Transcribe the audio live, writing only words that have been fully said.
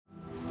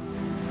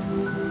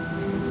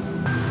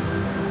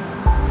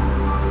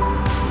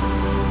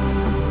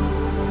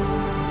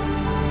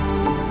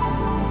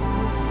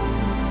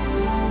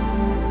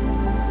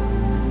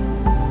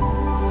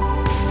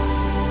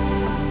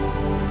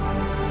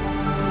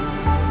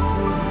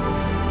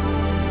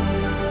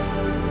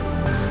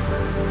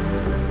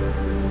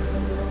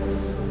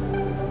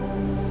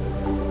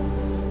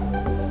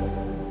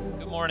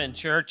morning,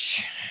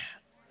 church.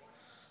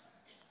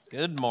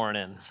 Good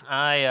morning.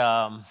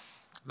 I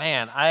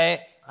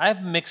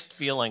have mixed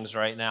feelings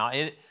right now.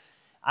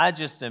 I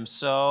just am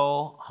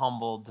so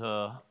humbled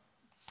to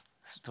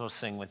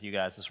sing with you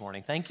guys this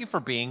morning. Thank you for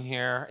being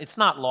here. It's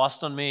not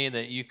lost on me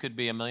that you could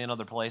be a million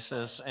other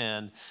places,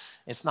 and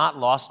it's not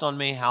lost on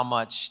me how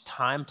much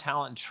time,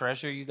 talent, and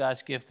treasure you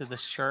guys give to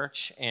this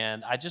church,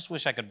 and I just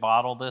wish I could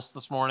bottle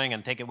this morning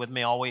and take it with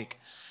me all week.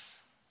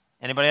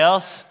 Anybody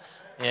else?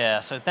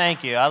 Yeah, so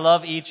thank you. I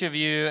love each of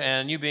you,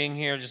 and you being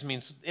here just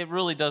means, it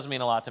really does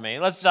mean a lot to me.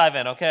 Let's dive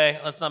in, okay?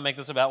 Let's not make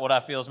this about what I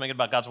feel. Let's make it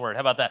about God's Word.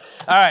 How about that?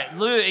 All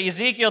right,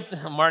 Ezekiel,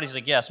 Marty's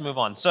like, yes, move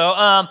on.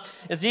 So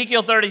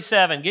Ezekiel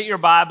 37, get your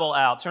Bible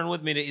out. Turn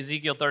with me to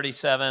Ezekiel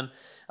 37.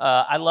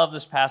 I love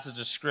this passage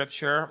of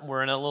Scripture.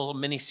 We're in a little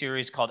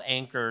mini-series called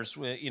Anchors.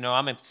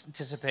 I'm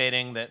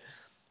anticipating that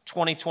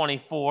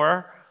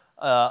 2024,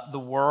 the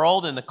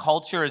world and the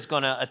culture is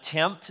going to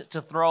attempt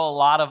to throw a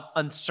lot of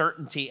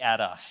uncertainty at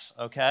us,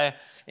 okay?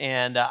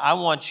 And I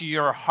want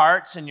your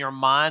hearts and your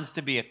minds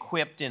to be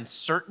equipped in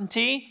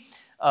certainty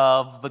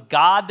of the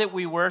God that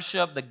we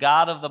worship, the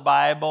God of the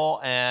Bible.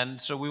 And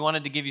so we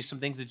wanted to give you some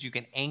things that you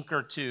can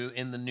anchor to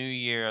in the new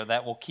year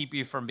that will keep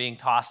you from being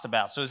tossed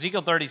about. So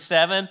Ezekiel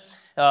 37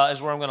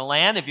 is where I'm going to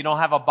land. If you don't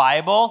have a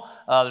Bible,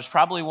 there's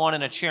probably one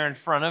in a chair in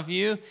front of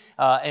you.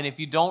 And if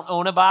you don't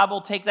own a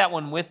Bible, take that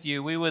one with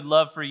you. We would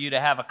love for you to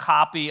have a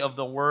copy of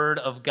the Word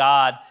of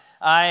God.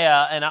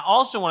 And I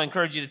also want to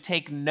encourage you to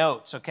take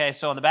notes, okay?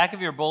 So on the back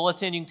of your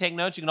bulletin, you can take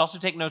notes. You can also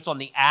take notes on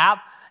the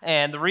app.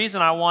 And the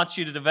reason I want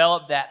you to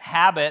develop that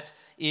habit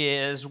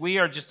is we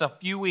are just a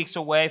few weeks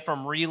away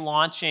from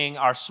relaunching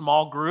our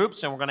small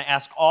groups, and we're going to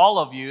ask all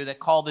of you that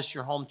call this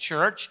your home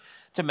church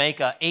to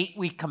make an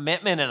 8-week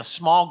commitment in a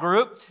small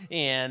group.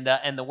 And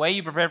the way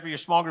you prepare for your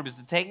small group is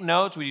to take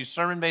notes. We use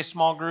sermon-based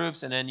small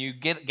groups, and then you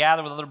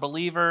gather with other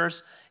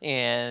believers,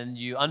 and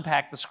you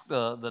unpack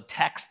the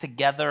text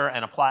together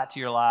and apply it to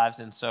your lives,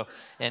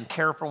 and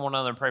care for one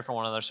another and pray for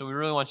one another. So we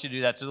really want you to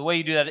do that. So the way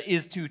you do that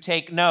is to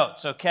take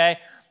notes, okay?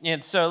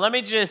 And so let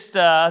me just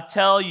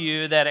tell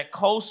you that at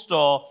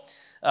Coastal,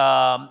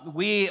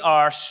 we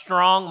are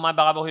strong. My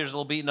Bible here is a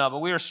little beaten up, but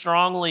we are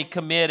strongly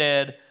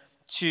committed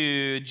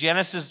to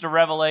Genesis to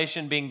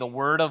Revelation being the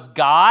Word of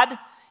God,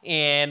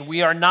 and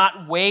we are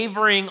not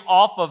wavering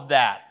off of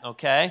that,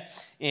 okay?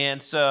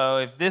 And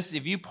so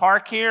if you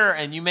park here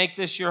and you make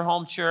this your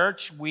home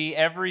church,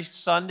 every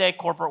Sunday,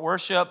 corporate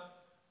worship,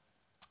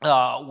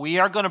 we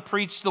are going to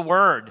preach the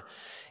Word.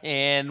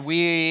 And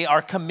we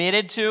are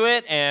committed to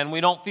it, and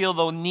we don't feel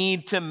the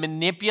need to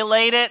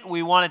manipulate it.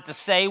 We want it to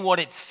say what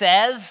it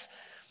says,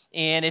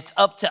 and it's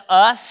up to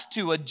us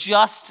to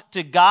adjust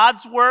to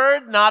God's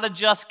Word, not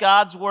adjust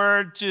God's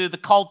Word to the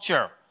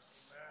culture.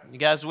 You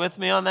guys with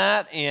me on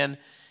that?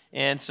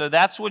 And so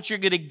that's what you're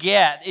going to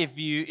get if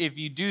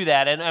you do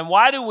that. And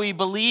why do we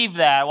believe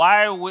that?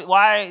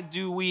 Why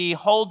do we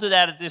hold to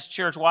that at this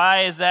church?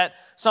 Why is that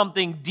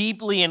something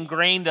deeply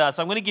ingrained to us?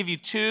 I'm going to give you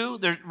two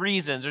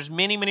reasons. There's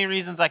many, many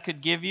reasons I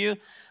could give you,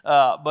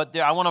 but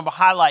I want to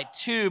highlight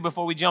two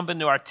before we jump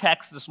into our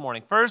text this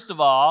morning. First of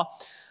all,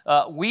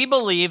 we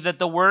believe that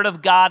the Word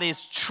of God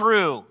is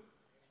true.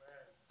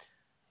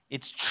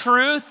 It's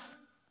truth.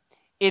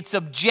 It's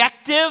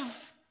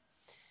objective.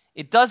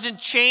 It doesn't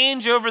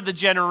change over the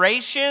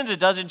generations. It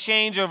doesn't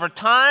change over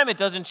time. It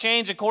doesn't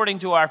change according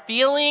to our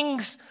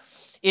feelings.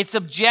 It's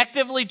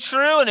objectively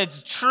true, and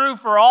it's true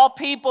for all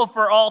people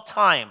for all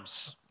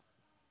times.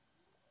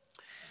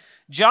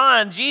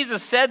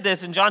 Jesus said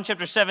this in John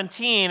chapter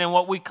 17, in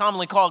what we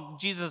commonly call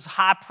Jesus'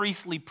 high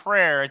priestly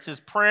prayer. It's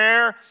his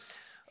prayer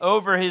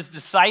over his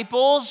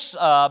disciples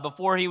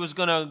before he was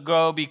going to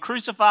go be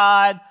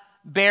crucified,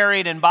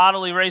 buried, and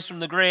bodily raised from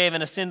the grave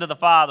and ascend to the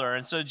Father.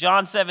 And so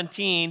John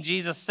 17,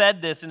 Jesus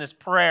said this in his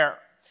prayer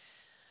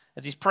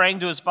as he's praying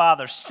to his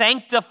Father.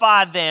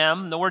 Sanctify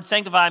them. The word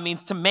sanctify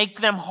means to make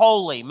them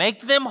holy.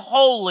 Make them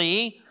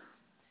holy.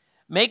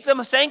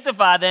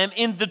 Sanctify them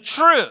in the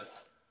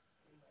truth.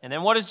 And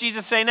then what does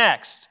Jesus say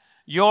next?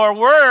 Your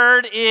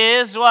word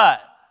is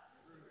what?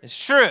 It's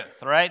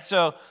truth, right?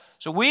 So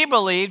we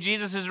believe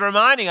Jesus is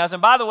reminding us,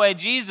 and by the way,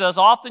 Jesus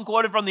often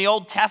quoted from the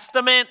Old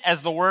Testament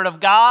as the Word of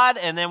God,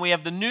 and then we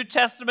have the New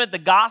Testament, the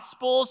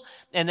Gospels,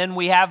 and then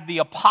we have the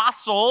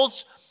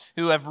apostles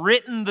who have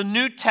written the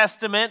New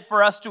Testament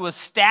for us to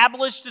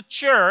establish the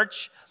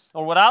church,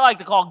 or what I like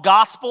to call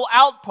gospel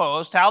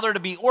outpost, how they're to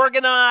be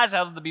organized,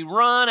 how they're to be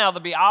run, how they're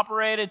to be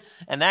operated,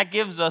 and that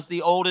gives us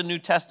the Old and New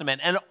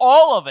Testament. And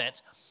all of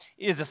it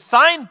is a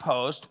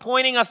signpost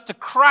pointing us to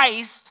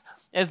Christ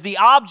as the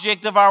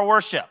object of our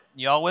worship.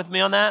 Y'all with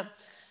me on that?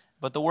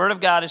 But the Word of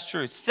God is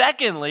true.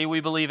 Secondly, we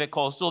believe at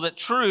Coastal that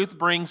truth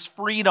brings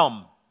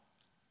freedom.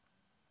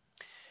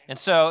 And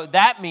so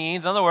that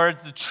means, in other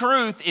words, the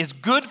truth is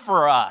good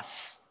for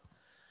us.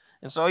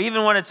 And so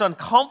even when it's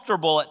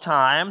uncomfortable at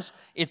times,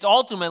 it's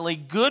ultimately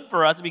good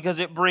for us because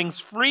it brings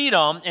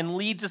freedom and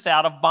leads us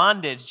out of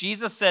bondage.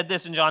 Jesus said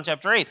this in John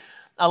chapter 8.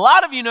 A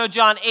lot of you know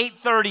John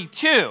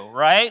 8:32,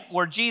 right?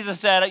 Where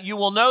Jesus said, you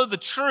will know the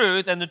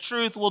truth, and the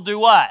truth will do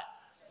what?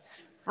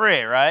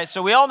 free, right?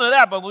 So we all know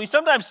that, but we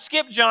sometimes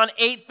skip John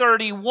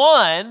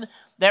 8:31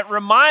 that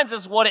reminds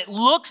us what it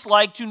looks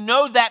like to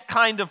know that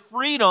kind of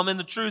freedom in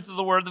the truth of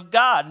the Word of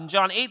God. In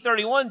John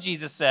 8:31,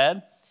 Jesus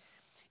said,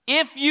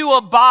 "If you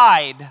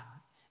abide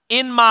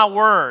in my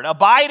word,"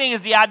 abiding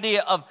is the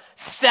idea of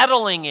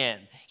settling in,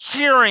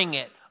 hearing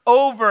it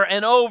over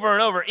and over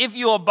and over. "If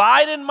you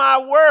abide in my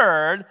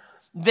word,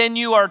 then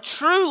you are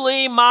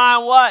truly my"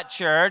 what,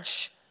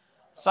 church?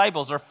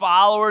 Disciples or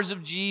followers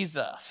of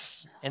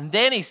Jesus. And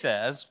then he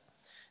says,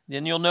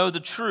 then you'll know the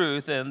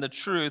truth, and the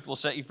truth will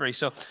set you free.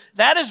 So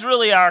that is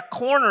really our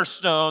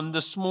cornerstone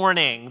this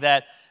morning,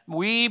 that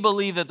we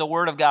believe that the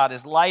Word of God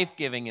is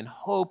life-giving and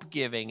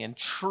hope-giving and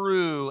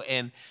true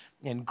and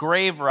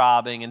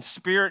grave-robbing and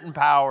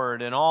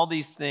spirit-empowered and all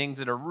these things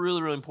that are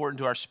really, really important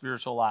to our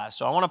spiritual lives.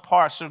 So I want to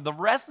parse. So the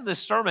rest of this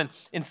sermon,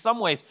 in some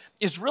ways,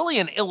 is really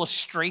an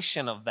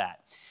illustration of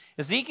that.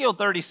 Ezekiel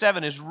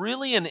 37 is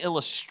really an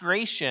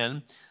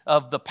illustration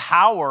of the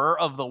power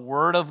of the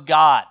Word of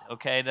God,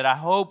 okay, that I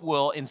hope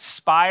will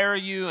inspire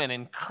you and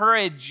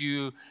encourage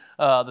you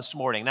this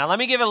morning. Now, let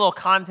me give it a little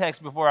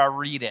context before I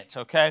read it,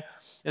 okay?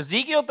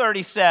 Ezekiel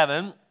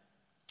 37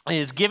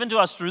 is given to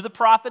us through the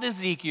prophet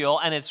Ezekiel,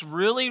 and it's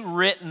really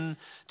written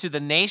to the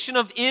nation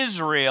of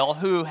Israel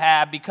who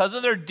have, because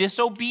of their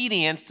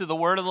disobedience to the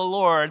word of the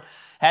Lord,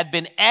 had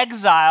been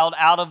exiled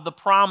out of the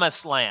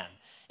promised land.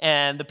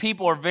 And the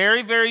people are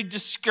very, very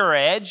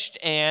discouraged,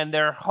 and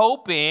they're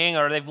hoping,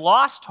 or they've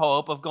lost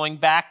hope of going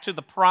back to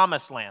the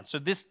promised land. So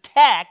this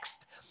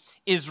text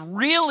is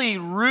really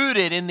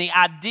rooted in the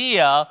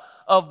idea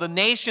of the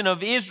nation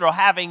of Israel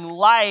having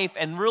life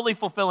and really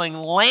fulfilling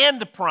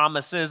land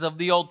promises of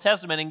the Old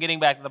Testament and getting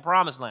back to the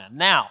promised land.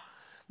 Now,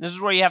 this is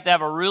where you have to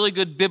have a really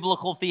good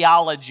biblical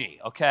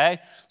theology, okay?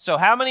 So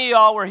how many of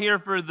y'all were here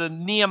for the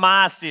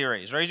Nehemiah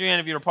series? Raise your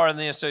hand if you were part of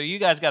this. So you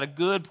guys got a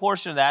good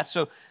portion of that.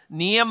 So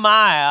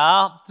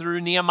Nehemiah,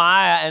 through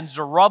Nehemiah and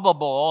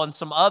Zerubbabel and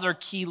some other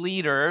key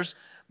leaders,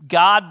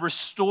 God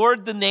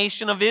restored the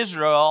nation of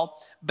Israel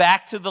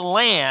back to the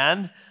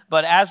land.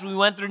 But as we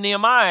went through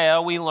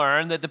Nehemiah, we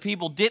learned that the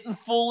people didn't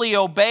fully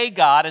obey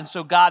God, and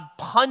so God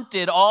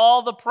punted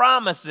all the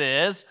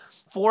promises,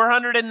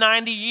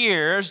 490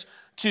 years,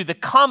 to the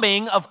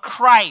coming of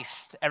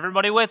Christ.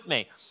 Everybody with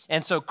me?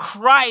 And so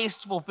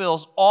Christ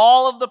fulfills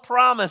all of the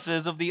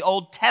promises of the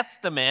Old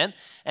Testament.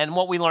 And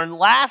what we learned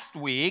last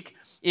week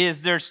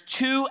is there's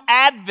two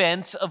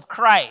advents of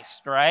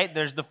Christ, right?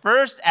 There's the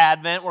first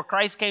advent where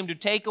Christ came to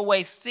take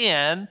away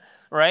sin,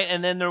 right?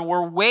 And then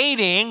we're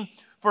waiting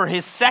for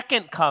his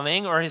second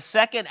coming or his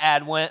second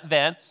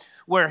advent,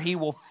 where he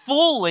will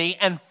fully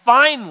and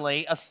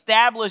finally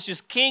establish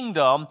his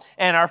kingdom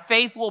and our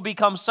faith will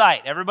become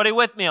sight. Everybody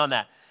with me on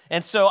that?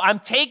 And so I'm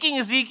taking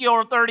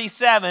Ezekiel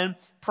 37,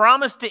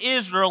 promise to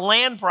Israel,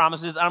 land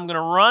promises. I'm going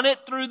to run it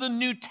through the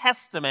New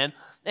Testament,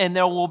 and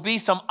there will be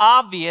some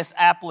obvious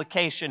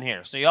application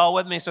here. So y'all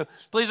with me? So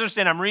please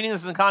understand, I'm reading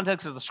this in the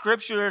context of the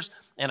Scriptures,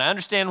 and I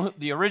understand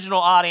the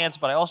original audience,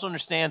 but I also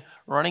understand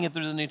running it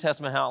through the New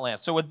Testament, how it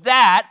lands. So with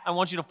that, I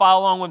want you to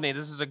follow along with me.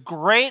 This is a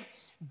great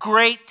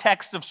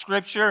text of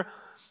Scripture.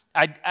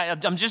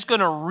 I'm just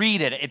going to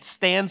read it. It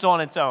stands on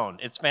its own.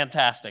 It's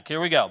fantastic.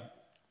 Here we go.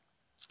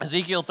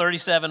 Ezekiel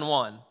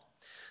 37:1.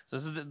 So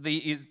this is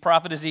the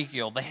prophet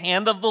Ezekiel. "The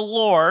hand of the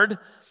Lord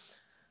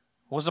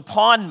was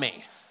upon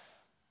me,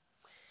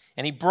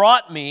 and he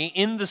brought me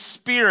in the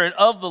spirit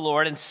of the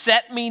Lord and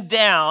set me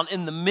down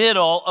in the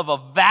middle of a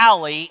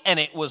valley,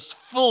 and it was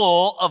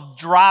full of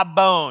dry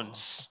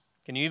bones."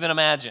 Can you even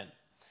imagine?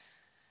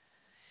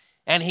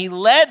 "And he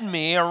led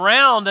me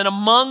around and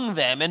among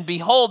them, and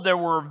behold, there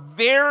were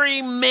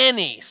very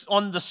many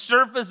on the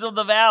surface of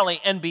the valley,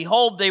 and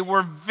behold, they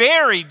were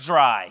very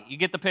dry." You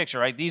get the picture,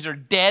 right? These are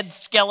dead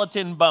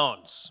skeleton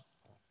bones.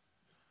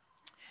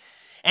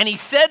 "And he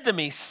said to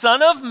me,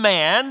 Son of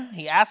man,"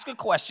 he asked a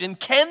question,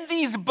 "can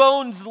these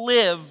bones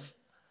live?"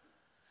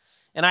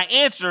 And I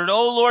answered,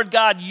 "O Lord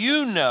God,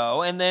 you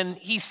know." And then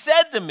he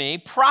said to me,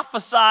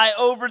 "Prophesy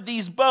over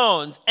these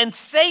bones and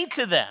say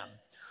to them,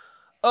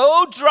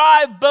 O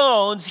dry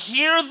bones,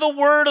 hear the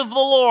word of the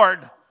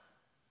Lord.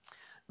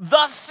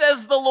 Thus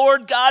says the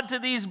Lord God to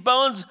these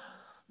bones,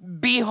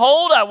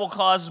 Behold, I will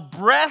cause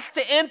breath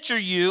to enter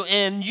you,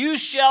 and you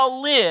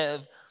shall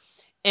live.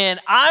 And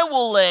I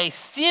will lay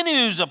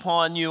sinews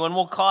upon you, and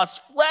will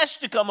cause flesh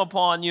to come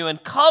upon you,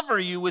 and cover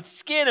you with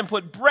skin, and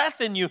put breath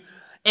in you,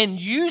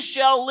 and you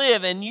shall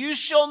live, and you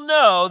shall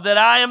know that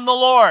I am the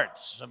Lord."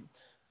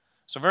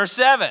 So verse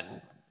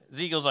 7.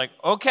 Ezekiel's like,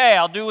 "Okay,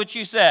 I'll do what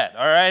you said."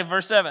 All right,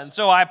 verse 7.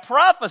 "So I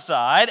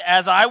prophesied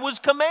as I was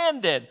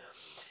commanded.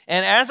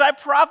 And as I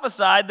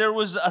prophesied, there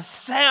was a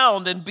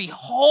sound, and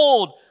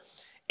behold,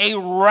 a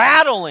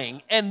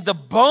rattling, and the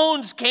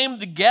bones came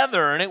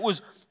together, and it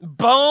was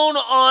bone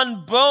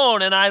on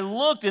bone. And I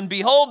looked, and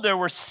behold, there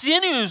were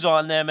sinews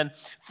on them, and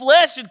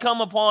flesh had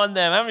come upon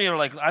them." How many are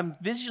like, "I'm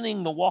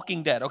visioning The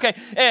Walking Dead"? Okay,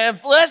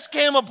 "and flesh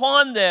came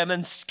upon them,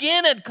 and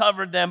skin had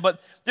covered them,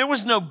 but there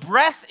was no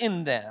breath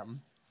in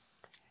them.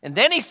 And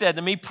then he said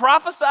to me,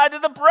 prophesy to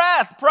the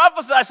breath.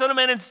 Prophesy, son of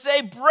man, and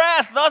say,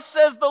 breath, thus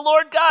says the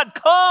Lord God,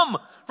 come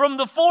from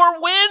the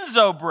four winds,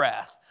 O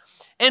breath,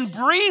 and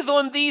breathe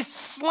on these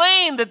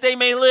slain that they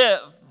may live.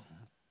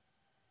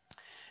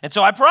 And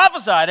so I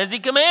prophesied as he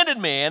commanded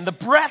me, and the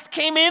breath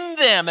came in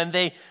them, and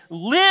they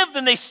lived,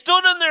 and they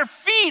stood on their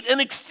feet, an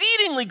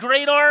exceedingly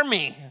great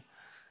army.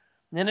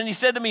 And then he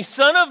said to me,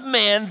 son of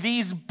man,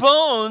 these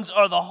bones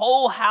are the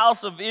whole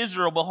house of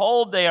Israel.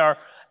 Behold, they are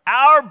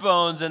our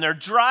bones, and they're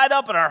dried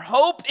up, and our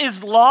hope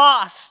is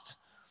lost.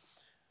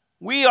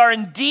 We are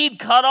indeed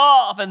cut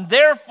off, and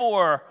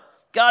therefore,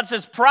 God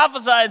says,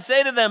 prophesy and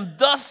say to them,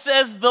 thus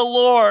says the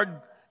Lord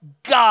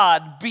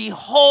God,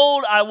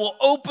 behold, I will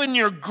open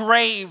your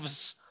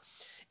graves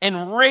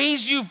and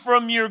raise you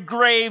from your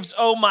graves,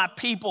 O my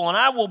people, and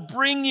I will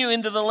bring you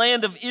into the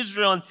land of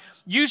Israel, and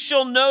you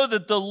shall know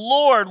that the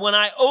Lord, when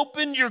I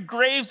open your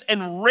graves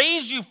and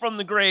raise you from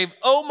the grave,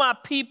 O my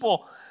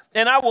people,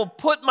 and I will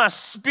put my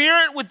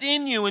spirit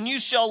within you, and you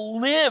shall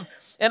live,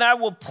 and I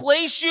will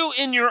place you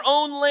in your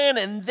own land,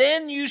 and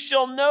then you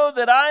shall know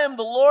that I am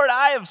the Lord.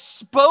 I have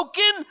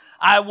spoken,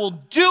 I will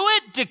do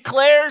it,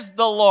 declares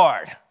the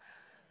Lord.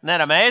 Isn't that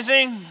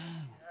amazing?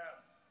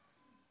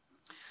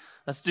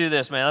 Let's do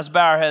this, man. Let's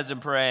bow our heads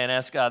and pray and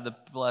ask God to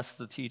bless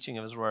the teaching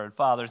of his word.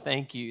 Father,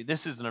 thank you.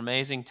 This is an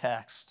amazing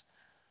text.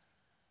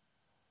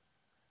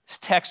 This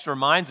text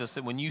reminds us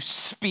that when you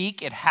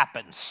speak, it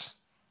happens.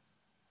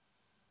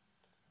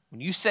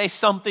 When you say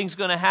something's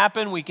going to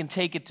happen, we can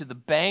take it to the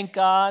bank,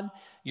 God.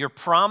 Your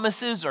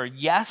promises are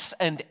yes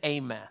and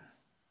amen.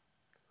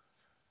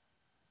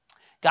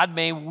 God,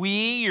 may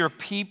we, your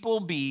people,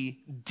 be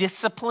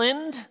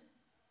disciplined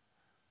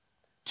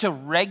to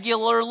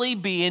regularly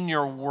be in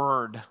your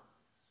word.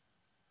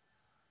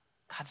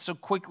 God, so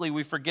quickly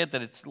we forget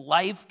that it's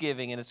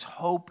life-giving and it's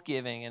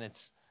hope-giving and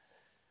it's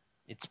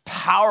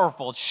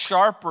powerful, it's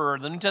sharper.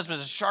 The New Testament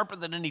is sharper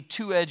than any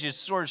two-edged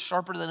sword,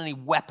 sharper than any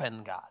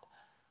weapon, God.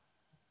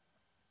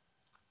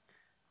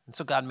 And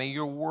so, God, may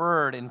your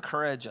word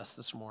encourage us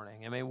this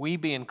morning. And may we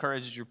be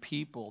encouraged as your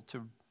people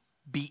to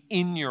be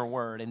in your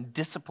word and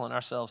discipline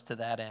ourselves to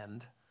that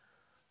end.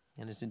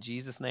 And it's in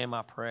Jesus' name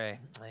I pray.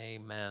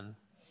 Amen.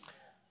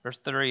 Verse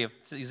 3 of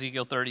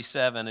Ezekiel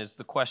 37 is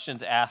the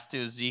questions asked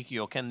to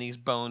Ezekiel. Can these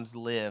bones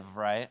live,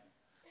 right?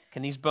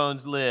 Can these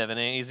bones live? And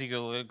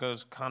Ezekiel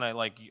goes kind of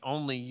like,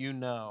 only you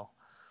know.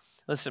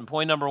 Listen,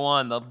 point number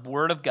one, the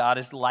word of God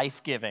is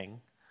life-giving.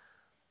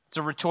 It's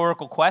a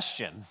rhetorical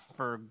question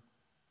for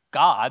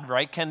God,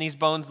 right? Can these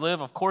bones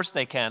live? Of course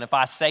they can, if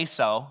I say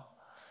so.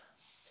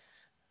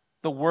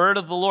 The word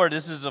of the Lord,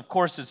 this is, of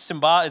course, it's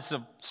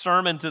a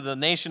sermon to the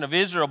nation of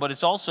Israel, but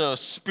it's also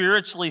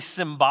spiritually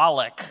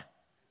symbolic.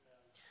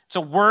 It's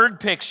a word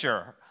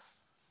picture.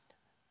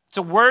 It's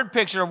a word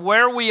picture of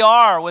where we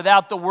are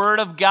without the word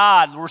of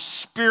God. We're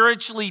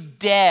spiritually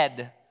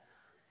dead.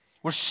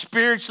 We're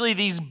spiritually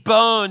these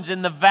bones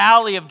in the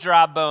valley of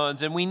dry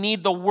bones, and we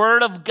need the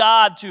word of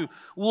God to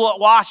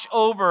wash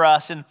over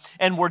us.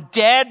 And we're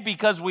dead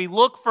because we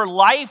look for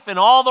life in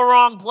all the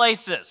wrong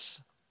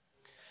places.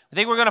 I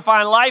think we're going to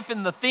find life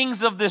in the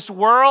things of this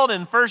world,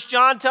 and 1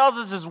 John tells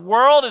us this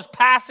world is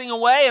passing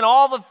away and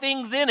all the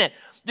things in it.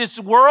 This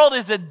world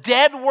is a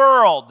dead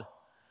world.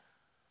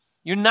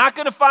 You're not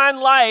going to find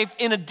life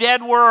in a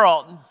dead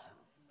world.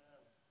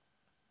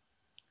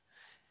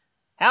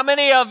 How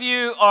many of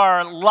you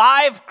are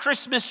live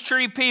Christmas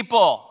tree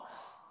people?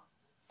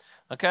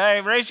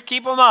 Okay,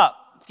 keep them up.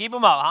 Keep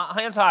them up.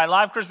 Hands high.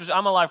 Live Christmas.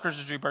 I'm a live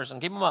Christmas tree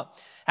person. Keep them up.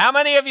 How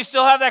many of you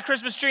still have that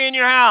Christmas tree in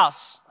your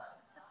house?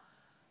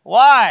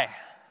 Why?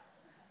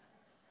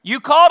 You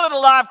called it a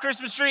live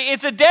Christmas tree.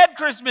 It's a dead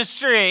Christmas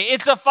tree.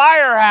 It's a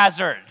fire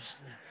hazard.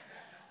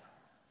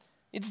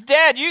 It's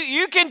dead.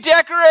 You can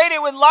decorate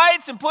it with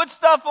lights and put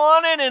stuff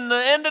on it in the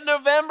end of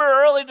November,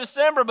 early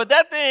December, but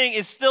that thing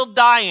is still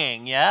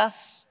dying,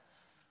 yes?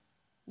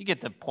 You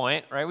get the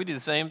point, right? We do the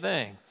same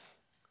thing.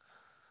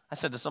 I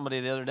said to somebody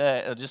the other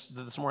day, just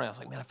this morning, I was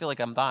like, man, I feel like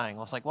I'm dying. I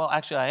was like, well,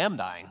 actually, I am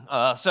dying.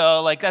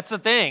 So that's the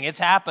thing. It's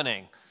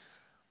happening,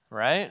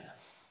 right?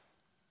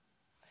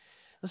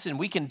 Listen,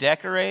 we can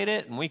decorate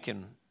it, and we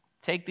can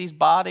take these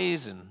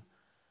bodies and,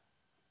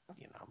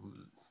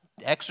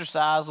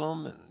 exercise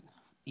them and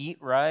eat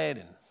right,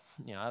 and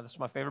that's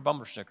my favorite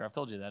bumper sticker. I've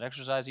told you that.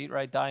 Exercise, eat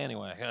right, die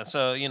anyway.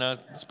 So, it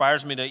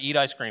inspires me to eat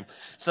ice cream.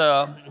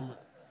 So,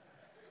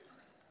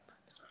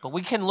 but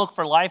we can look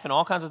for life in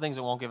all kinds of things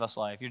that won't give us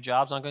life. Your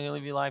job's not going to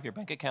give you life. Your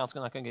bank account's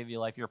not going to give you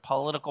life. Your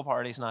political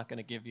party's not going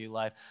to give you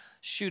life.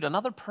 Shoot,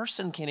 another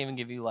person can't even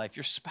give you life.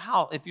 Your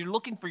spouse, if you're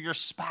looking for your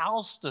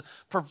spouse to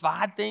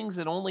provide things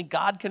that only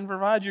God can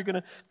provide, you're going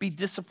to be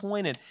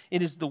disappointed.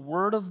 It is the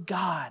word of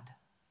God.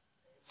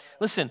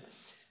 Listen,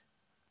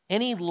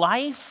 any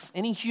life,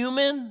 any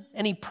human,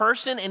 any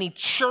person, any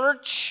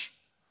church,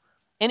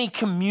 any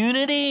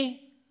community,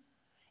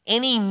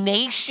 any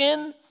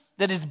nation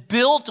that is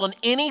built on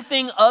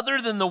anything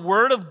other than the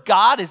word of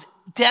God is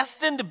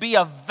destined to be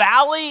a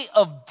valley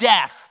of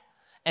death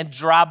and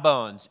dry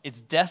bones.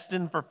 It's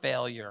destined for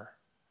failure.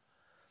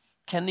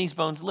 can these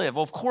bones live?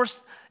 Well, of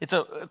course,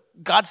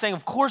 God's saying,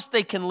 of course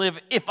they can live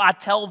if I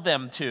tell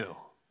them to.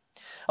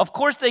 Of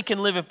course they can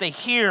live if they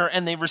hear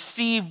and they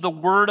receive the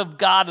word of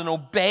God and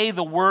obey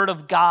the word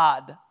of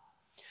God.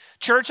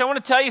 Church, I want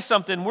to tell you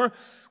something.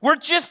 We're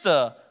just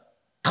a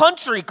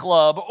country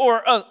club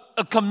or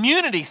a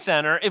community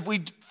center if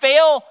we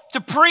fail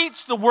to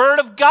preach the word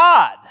of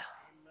God.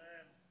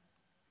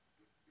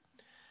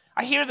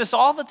 I hear this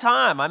all the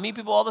time. I meet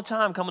people all the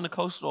time coming to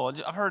Coastal.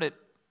 I heard it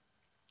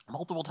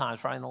multiple times,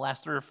 probably in the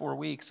last 3 or 4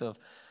 weeks of,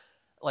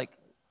 like,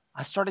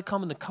 I started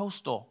coming to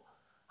Coastal.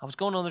 I was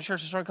going to the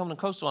church, I started coming to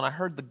Coastal, and I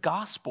heard the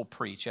gospel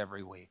preach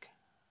every week.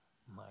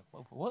 I'm like,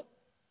 what?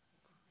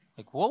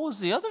 Like, what was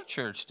the other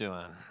church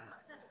doing?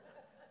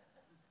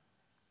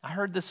 I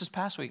heard this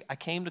past week. I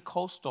came to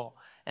Coastal,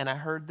 and I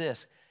heard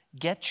this.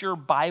 Get your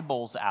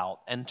Bibles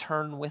out and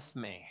turn with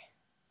me.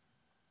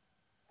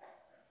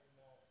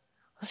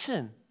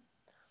 Listen,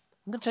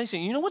 I'm going to tell you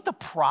something. You know what the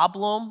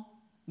problem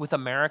with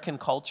American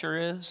culture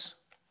is?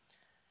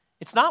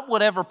 It's not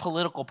whatever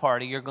political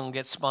party you're going to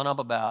get spun up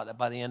about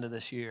by the end of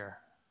this year.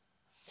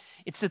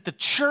 It's that the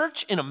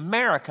church in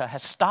America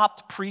has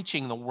stopped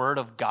preaching the word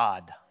of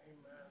God.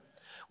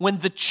 When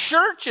the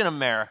church in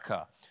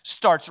America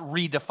starts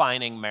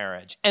redefining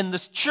marriage, and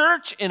the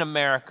church in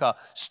America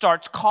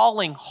starts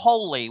calling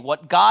holy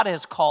what God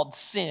has called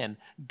sin,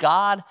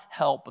 God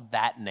help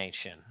that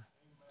nation.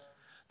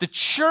 The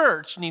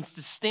church needs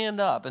to stand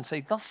up and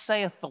say, thus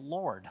saith the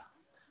Lord.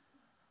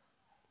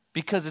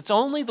 Because it's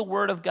only the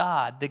word of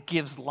God that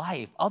gives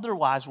life.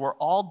 Otherwise, we're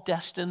all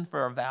destined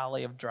for a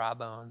valley of dry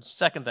bones.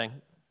 Second thing,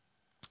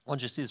 I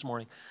want you to see this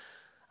morning.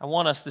 I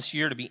want us this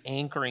year to be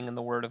anchoring in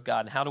the word of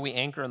God. And how do we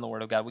anchor in the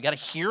word of God? We got to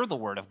hear the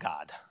word of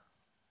God.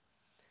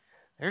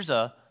 There's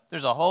a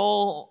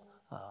whole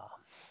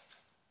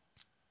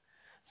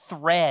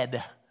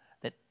thread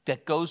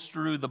that goes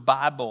through the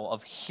Bible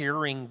of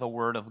hearing the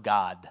word of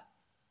God.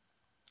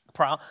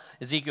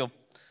 Ezekiel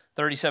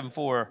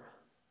 37:4,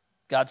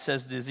 God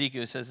says to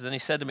Ezekiel, he says, then he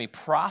said to me,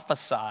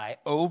 prophesy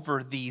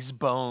over these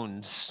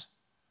bones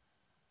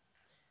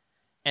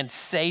and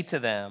say to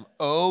them,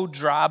 O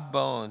dry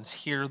bones,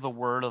 hear the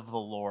word of the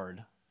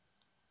Lord.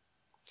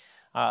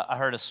 I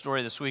heard a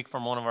story this week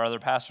from one of our other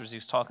pastors. He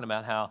was talking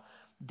about how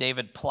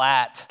David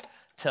Platt,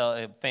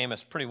 a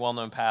famous, pretty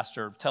well-known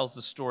pastor, tells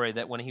the story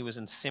that when he was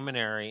in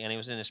seminary and he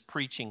was in his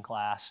preaching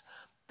class,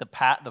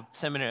 the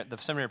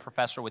seminary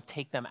professor would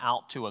take them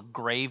out to a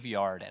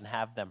graveyard and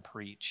have them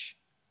preach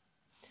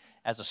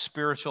as a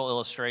spiritual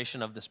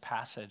illustration of this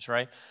passage,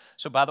 right?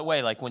 So by the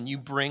way, like when you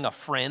bring a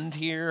friend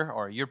here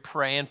or you're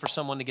praying for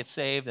someone to get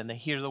saved and they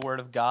hear the word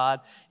of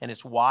God and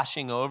it's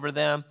washing over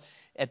them,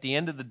 at the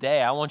end of the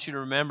day, I want you to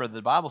remember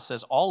the Bible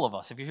says all of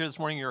us, if you're here this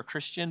morning, you're a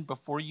Christian,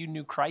 before you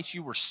knew Christ,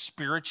 you were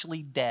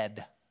spiritually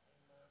dead.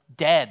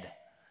 Dead.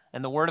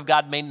 And the word of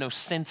God made no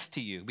sense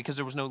to you because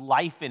there was no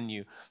life in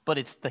you. But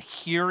it's the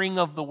hearing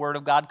of the word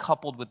of God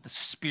coupled with the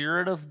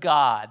Spirit of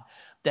God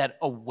that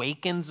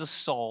awakens a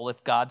soul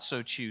if God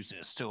so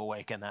chooses to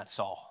awaken that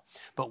soul.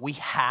 But we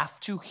have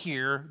to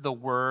hear the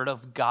word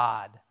of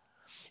God.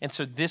 And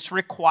so this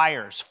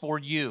requires for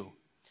you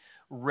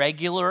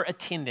regular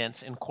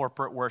attendance in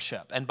corporate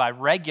worship. And by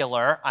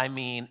regular, I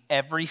mean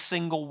every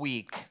single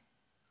week.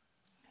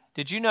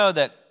 Did you know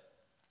that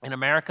in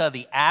America,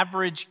 the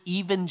average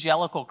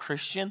evangelical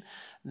Christian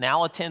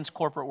now attends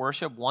corporate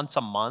worship once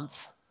a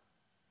month?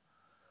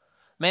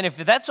 Man, if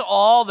that's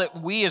all that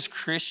we as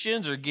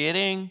Christians are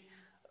getting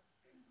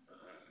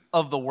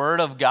of the Word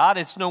of God,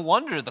 it's no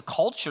wonder the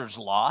culture's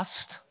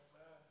lost.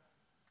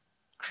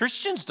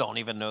 Christians don't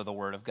even know the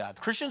Word of God.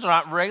 Christians are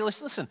not regularly.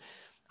 Listen,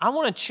 I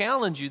want to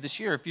challenge you this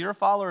year, if you're a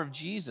follower of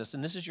Jesus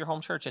and this is your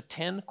home church,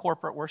 attend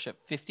corporate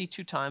worship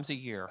 52 times a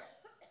year.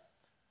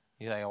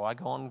 You say, oh, I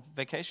go on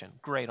vacation.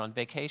 Great, on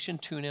vacation,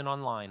 tune in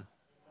online.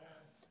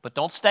 But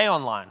don't stay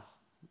online.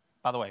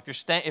 By the way,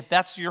 if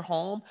that's your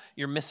home,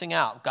 you're missing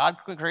out. God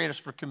created us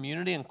for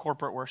community and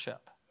corporate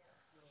worship.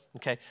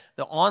 Okay,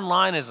 the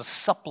online is a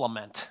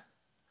supplement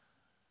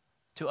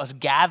to us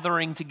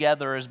gathering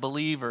together as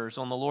believers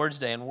on the Lord's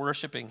Day and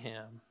worshiping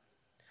Him.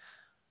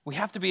 We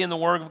have to be in the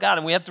Word of God,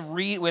 and we have to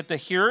read, we have to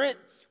hear it,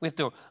 we have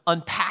to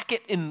unpack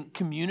it in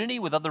community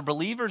with other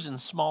believers in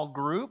small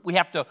group. We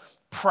have to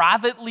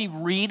privately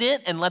read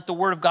it and let the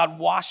Word of God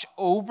wash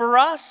over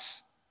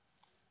us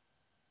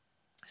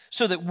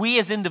so that we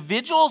as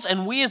individuals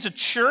and we as a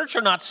church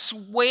are not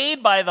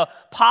swayed by the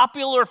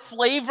popular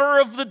flavor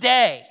of the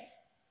day.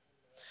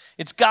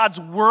 It's God's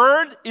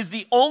Word is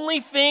the only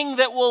thing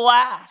that will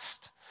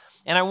last.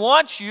 And I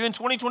want you in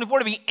 2024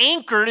 to be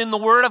anchored in the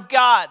Word of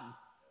God.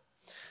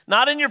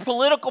 Not in your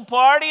political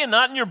party and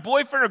not in your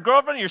boyfriend or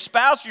girlfriend or your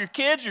spouse or your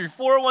kids or your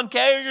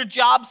 401k or your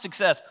job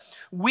success.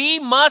 We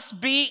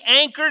must be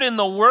anchored in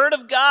the Word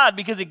of God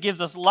because it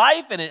gives us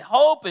life and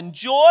hope and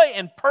joy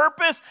and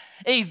purpose.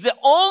 It's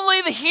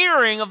only the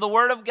hearing of the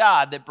Word of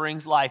God that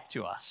brings life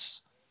to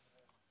us.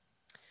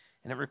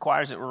 And it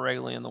requires that we're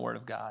regularly in the Word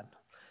of God.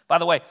 By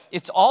the way,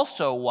 it's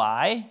also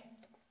why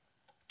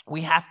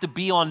we have to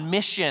be on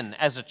mission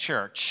as a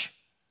church.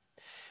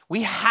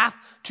 We have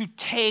to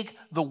take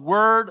the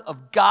word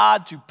of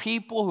God to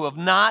people who have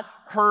not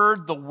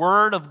heard the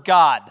word of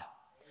God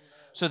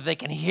so that they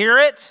can hear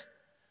it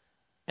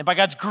and by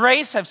God's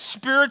grace have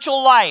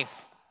spiritual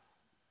life.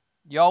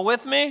 Y'all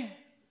with me? I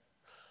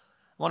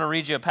want to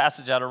read you a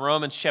passage out of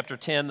Romans chapter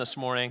 10 this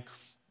morning.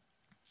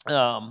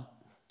 The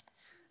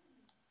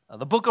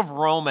book of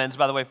Romans,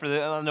 by the way,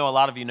 I know a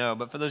lot of you know,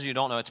 but for those of you who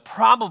don't know, it's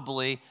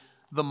probably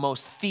the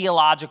most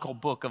theological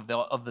book of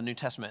the New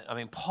Testament. I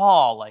mean,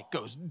 Paul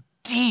goes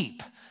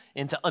deep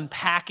into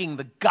unpacking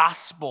the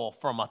gospel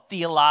from a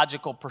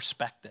theological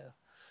perspective.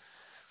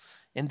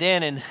 And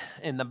then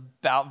in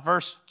about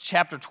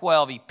chapter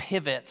 12, he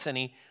pivots and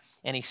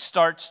he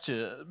starts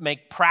to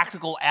make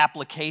practical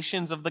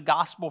applications of the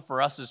gospel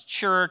for us as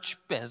church,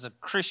 as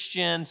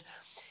Christians.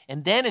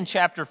 And then in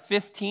chapter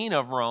 15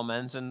 of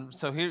Romans, and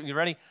so here, you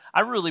ready?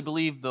 I really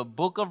believe the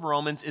book of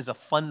Romans is a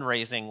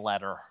fundraising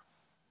letter.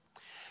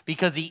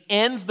 Because he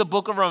ends the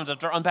book of Romans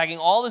after unpacking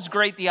all this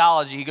great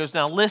theology. He goes,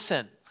 now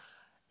listen,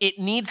 it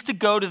needs to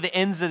go to the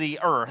ends of the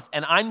earth,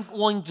 and I'm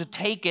going to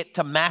take it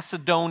to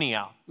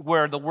Macedonia,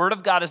 where the word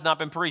of God has not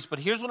been preached. But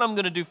here's what I'm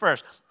going to do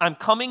first. I'm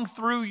coming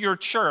through your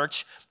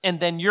church, and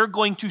then you're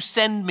going to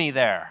send me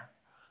there.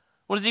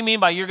 What does he mean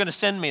by you're going to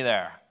send me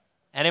there?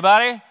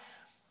 Anybody?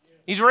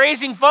 He's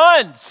raising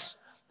funds.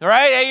 All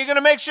right, hey, you're going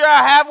to make sure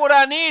I have what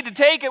I need to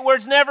take it where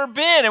it's never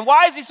been. And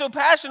why is he so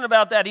passionate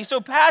about that? He's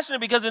so passionate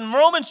because in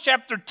Romans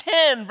chapter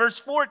 10, verse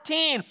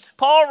 14,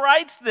 Paul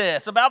writes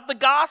this about the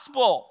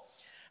gospel.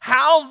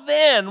 How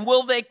then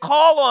will they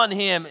call on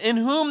him in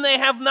whom they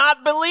have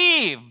not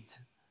believed?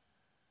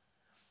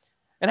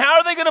 And how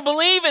are they going to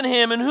believe in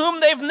him in whom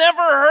they've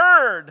never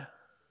heard?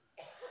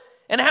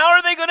 And how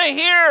are they going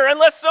to hear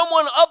unless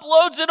someone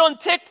uploads it on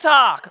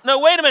TikTok?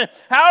 No, wait a minute.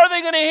 How are they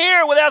going to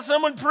hear without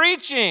someone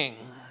preaching?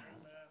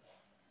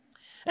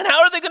 And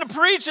how are they going to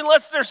preach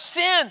unless they're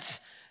sent?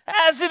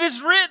 As it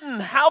is written,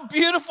 how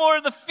beautiful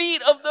are the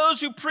feet of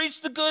those who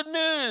preach the good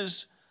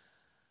news.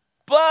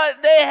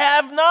 But they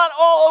have not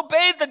all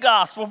obeyed the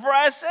gospel. For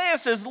Isaiah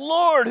says,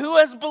 Lord, who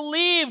has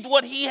believed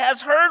what he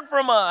has heard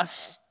from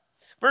us?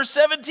 Verse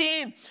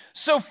 17,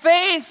 so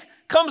faith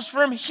comes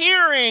from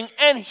hearing,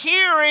 and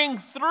hearing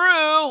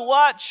through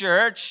what,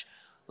 church?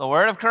 The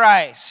word of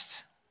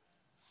Christ.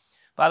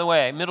 By the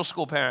way, middle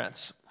school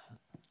parents,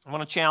 I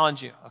want to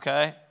challenge you,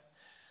 okay?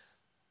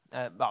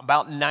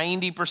 About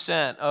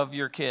 90% of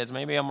your kids,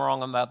 maybe I'm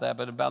wrong about that,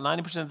 but about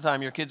 90% of the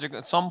time, your kids are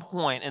at some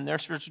point in their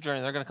spiritual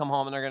journey, they're going to come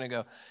home and they're going to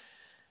go,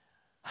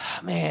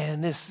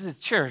 man, this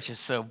church is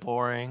so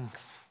boring.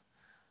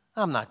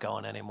 I'm not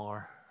going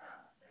anymore.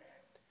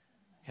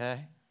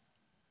 Okay?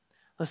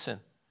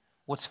 Listen,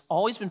 what's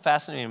always been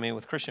fascinating to me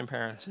with Christian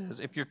parents is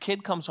if your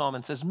kid comes home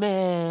and says,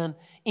 man,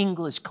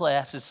 English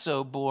class is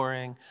so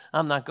boring,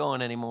 I'm not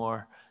going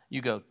anymore.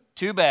 You go,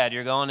 too bad,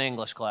 you're going to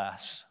English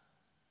class.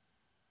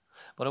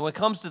 But when it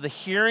comes to the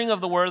hearing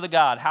of the word of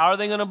God, how are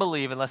they going to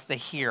believe unless they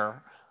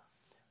hear?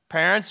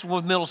 Parents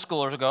with middle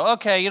schoolers will go,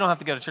 okay, you don't have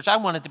to go to church. I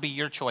want it to be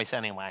your choice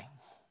anyway.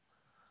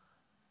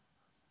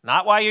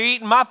 Not while you're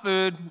eating my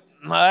food.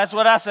 That's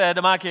what I said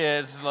to my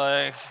kids.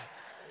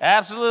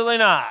 Absolutely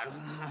not.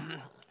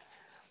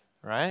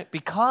 Right?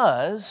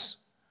 Because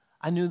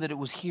I knew that it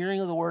was hearing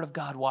of the word of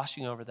God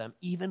washing over them,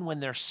 even when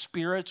their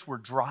spirits were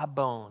dry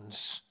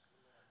bones,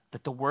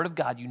 that the word of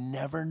God, you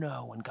never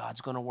know when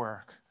God's going to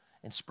work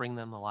and spring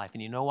them to life.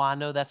 And you know why I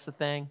know that's the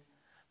thing?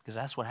 Because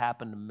that's what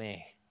happened to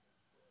me.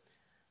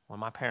 When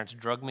my parents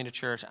drugged me to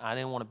church, I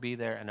didn't want to be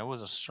there, and there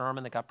was a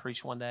sermon that got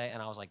preached one day,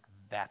 and I was like,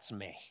 that's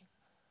me.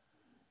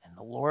 And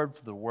the Lord,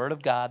 the word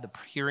of God, the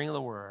hearing of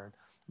the word,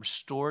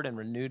 restored and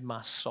renewed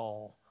my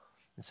soul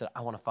and said,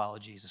 I want to follow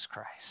Jesus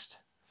Christ.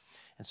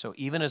 And so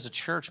even as a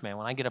church, man,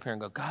 when I get up here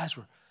and go, guys,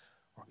 we're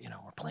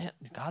planting,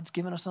 God's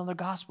given us another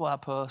gospel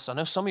outpost. I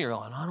know some of you are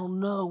going, I don't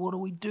know, what are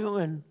we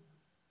doing?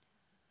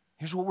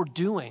 Here's what we're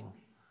doing.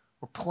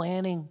 We're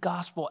planning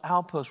gospel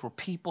outposts where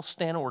people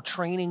stand and we're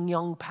training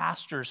young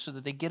pastors so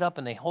that they get up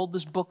and they hold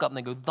this book up and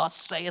they go, thus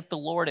saith the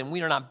Lord, and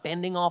we are not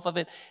bending off of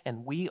it,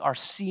 and we are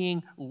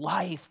seeing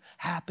life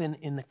happen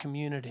in the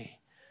community.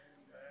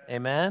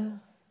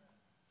 Amen?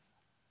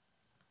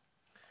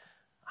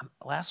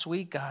 Last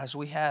week, guys,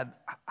 we had,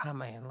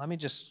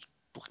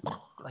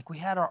 we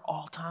had our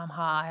all-time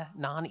high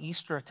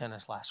non-Easter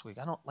attendance last week.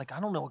 I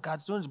don't know what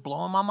God's doing. It's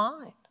blowing my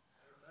mind.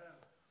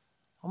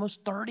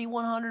 Almost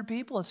 3,100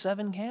 people at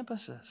 7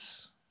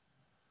 campuses.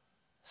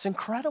 It's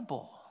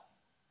incredible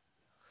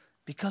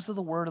because of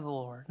the word of the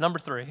Lord. Number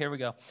 3, here we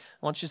go. I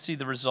want you to see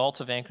the results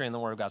of anchoring the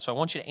word of God. So I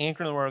want you to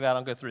anchor in the word of God.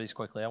 I'll go through these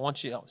quickly. I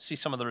want you to see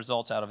some of the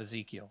results out of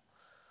Ezekiel.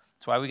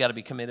 That's why we got to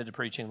be committed to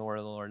preaching the word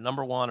of the Lord.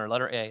 Number 1, or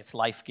letter A, it's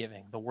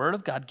life-giving. The word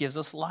of God gives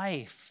us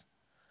life.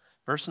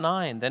 Verse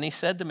 9, then he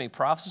said to me,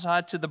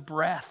 prophesy to the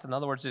breath. In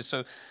other words,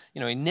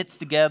 he knits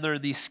together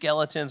these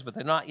skeletons, but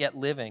they're not yet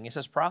living. He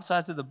says,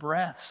 prophesy to the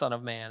breath, son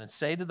of man, and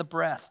say to the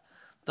breath,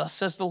 thus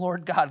says the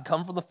Lord God,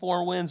 come from the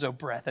 4 winds, O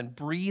breath, and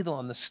breathe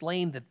on the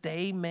slain that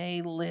they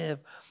may live.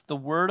 The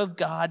word of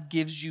God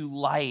gives you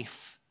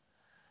life.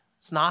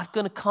 It's not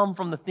going to come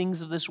from the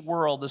things of this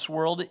world. This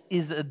world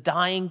is a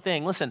dying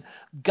thing. Listen,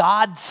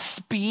 God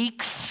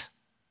speaks,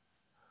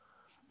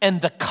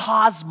 and the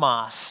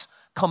cosmos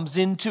comes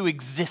into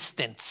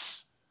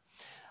existence.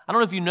 I don't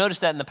know if you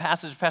noticed that in the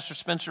passage Pastor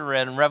Spencer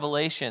read in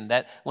Revelation,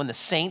 that when the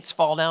saints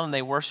fall down and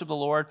they worship the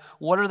Lord,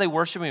 what are they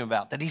worshiping Him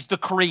about? That He's the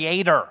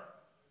creator.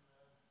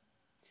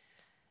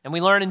 And we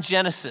learn in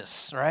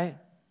Genesis, right?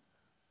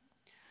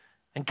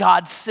 And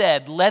God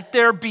said, "Let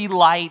there be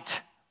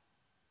light."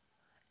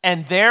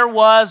 And there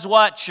was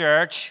what,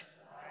 church?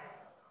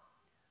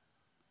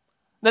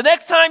 The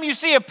next time you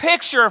see a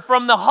picture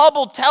from the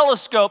Hubble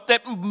telescope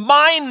that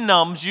mind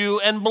numbs you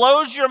and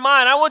blows your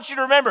mind, I want you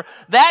to remember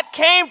that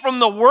came from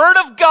the Word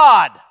of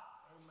God.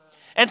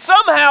 And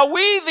somehow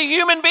we, the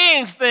human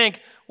beings,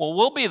 think, well,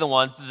 we'll be the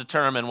ones to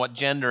determine what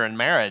gender and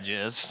marriage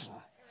is.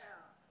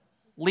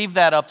 Leave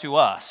that up to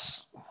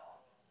us.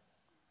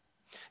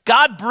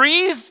 God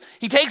breathes,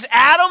 He takes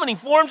Adam and He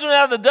forms him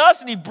out of the dust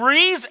and He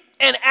breathes,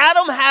 and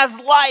Adam has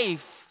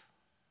life.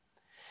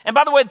 And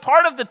by the way,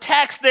 part of the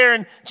text there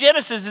in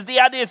Genesis is the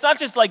idea, it's not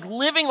just like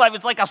living life,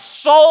 it's like a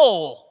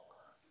soul.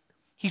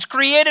 He's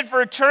created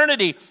for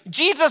eternity.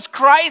 Jesus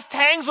Christ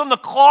hangs on the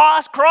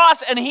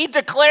cross and He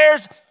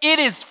declares, "It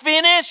is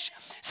finished."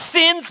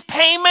 Sin's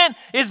payment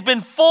has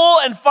been full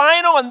and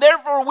final, and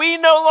therefore we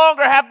no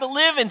longer have to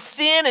live in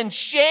sin and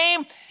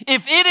shame.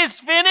 If it is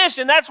finished,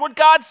 and that's what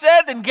God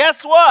said, then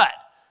guess what?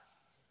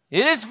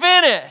 It is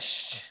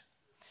finished.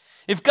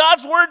 If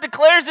God's word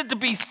declares it to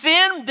be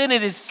sin, then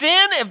it is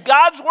sin. If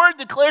God's word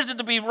declares it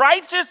to be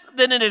righteous,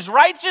 then it is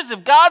righteous.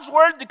 If God's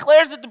word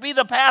declares it to be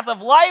the path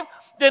of life,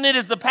 then it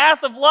is the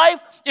path of life.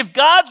 If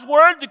God's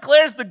word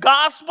declares the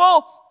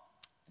gospel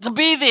to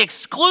be the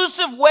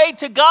exclusive way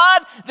to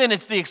God, then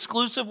it's the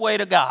exclusive way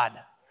to God,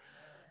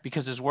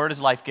 because His word is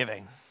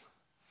life-giving.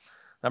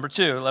 Number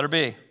 2, letter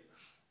B,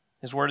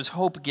 His word is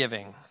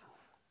hope-giving.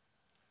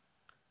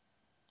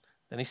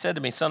 Then He said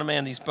to me, "Son of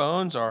man, these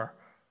bones are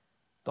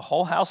the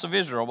whole house of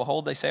Israel.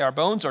 Behold, they say, our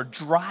bones are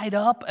dried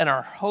up and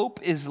our hope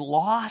is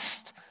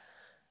lost,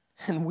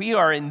 and we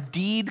are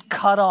indeed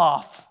cut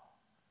off."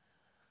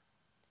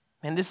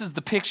 And this is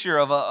the picture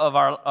of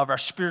our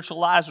spiritual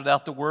lives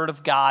without the word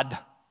of God.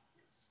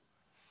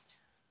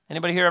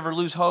 Anybody here ever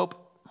lose hope?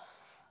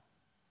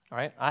 All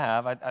right, I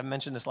have. I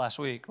mentioned this last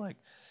week.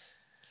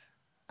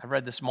 I've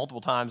read this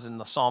multiple times in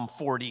the Psalm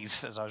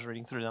 40s as I was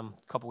reading through them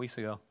a couple weeks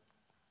ago,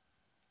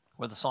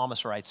 where the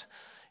psalmist writes,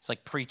 he's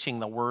like preaching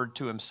the word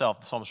to himself.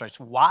 The psalmist writes,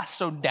 "Why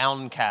so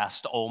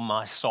downcast, O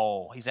my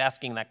soul?" He's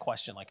asking that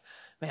question, like,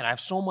 man, I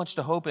have so much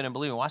to hope in and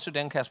believe in. Why so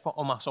downcast,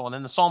 O my soul? And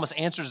then the psalmist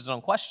answers his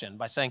own question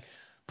by saying,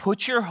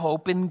 put your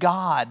hope in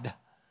God.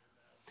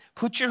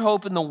 Put your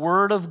hope in the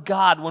word of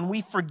God. When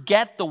we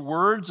forget the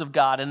words of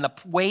God and the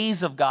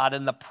ways of God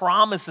and the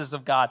promises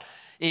of God,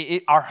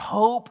 our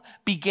hope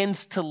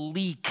begins to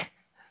leak.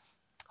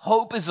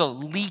 Hope is a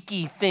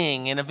leaky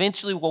thing, and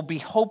eventually we'll be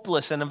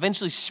hopeless, and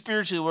eventually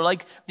spiritually we're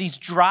like these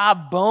dry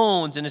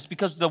bones, and it's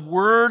because the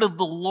word of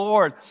the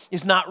Lord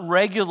is not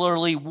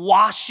regularly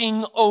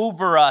washing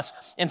over us,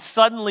 and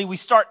suddenly we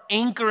start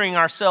anchoring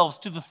ourselves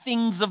to the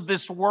things of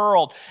this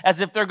world as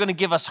if they're going to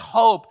give us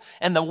hope,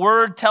 and the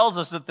word tells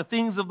us that the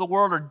things of the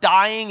world are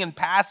dying and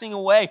passing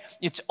away.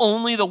 It's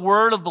only the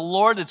word of the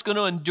Lord that's going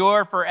to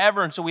endure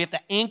forever, and so we have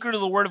to anchor to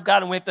the word of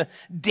God, and we have to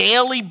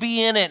daily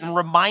be in it and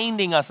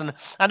reminding us. And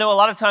I know a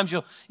lot of times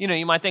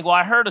you might think, well,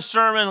 I heard a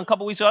sermon a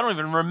couple weeks ago, I don't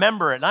even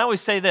remember it. And I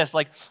always say this,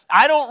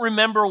 I don't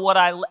remember what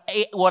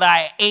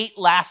I ate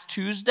last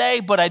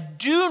Tuesday, but I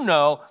do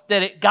know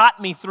that it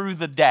got me through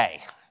the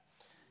day.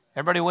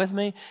 Everybody with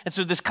me? And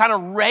so this kind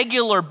of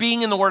regular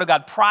being in the Word of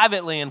God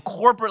privately and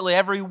corporately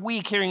every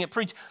week, hearing it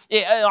preached,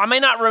 I may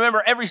not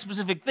remember every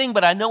specific thing,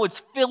 but I know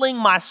it's filling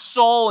my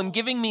soul and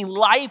giving me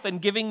life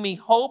and giving me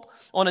hope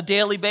on a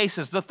daily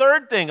basis. The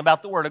third thing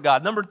about the Word of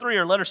God, number 3,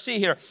 or letter C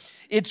here,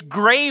 it's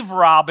grave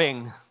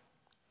robbing.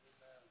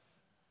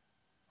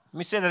 Let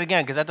me say that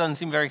again, because that doesn't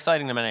seem very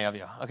exciting to many of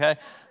you, okay?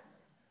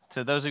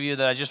 To those of you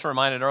that I just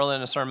reminded earlier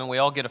in the sermon, we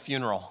all get a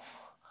funeral,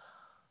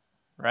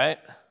 right?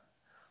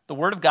 The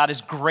Word of God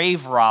is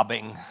grave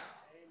robbing.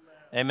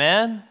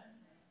 Amen?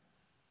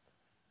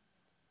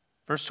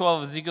 Verse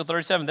 12 of Ezekiel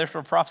 37,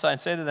 therefore prophesy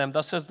and say to them,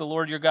 thus says the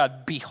Lord your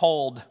God,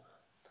 behold,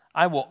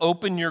 I will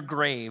open your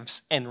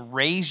graves and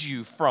raise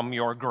you from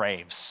your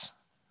graves.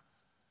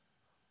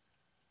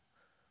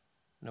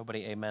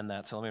 Nobody amen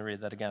that, so let me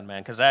read that again,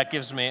 man, because that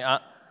gives me,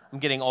 I'm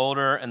getting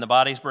older and the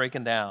body's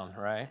breaking down,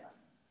 right?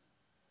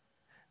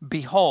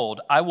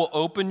 Behold, I will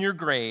open your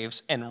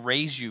graves and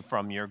raise you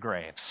from your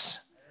graves.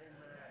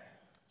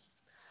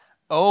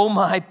 O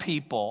my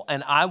people,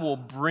 and I will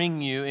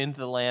bring you into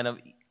the land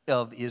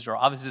of Israel.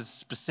 Obviously, it's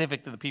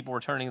specific to the people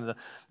returning to the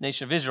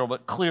nation of Israel,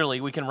 but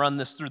clearly we can run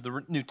this through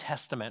the New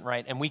Testament,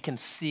 right? And we can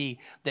see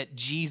that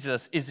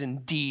Jesus is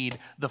indeed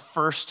the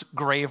first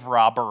grave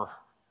robber.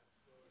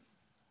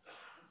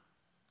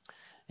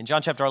 In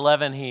John chapter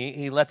 11,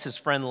 he lets his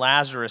friend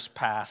Lazarus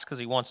pass because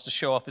he wants to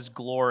show off his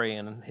glory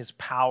and his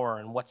power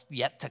and what's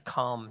yet to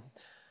come.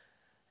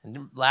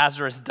 And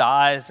Lazarus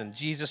dies, and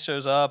Jesus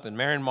shows up, and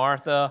Mary and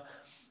Martha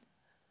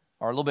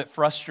are a little bit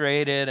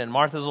frustrated, and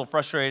Martha's a little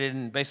frustrated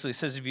and basically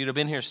says, if you'd have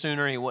been here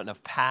sooner, he wouldn't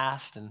have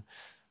passed. And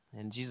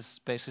Jesus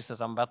basically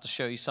says, I'm about to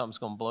show you something that's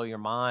going to blow your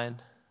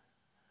mind.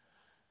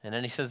 And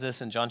then he says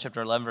this in John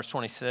chapter 11, verse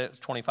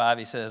 25.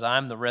 He says, I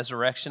am the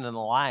resurrection and the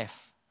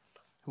life.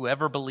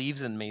 Whoever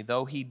believes in me,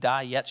 though he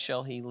die, yet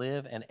shall he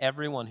live. And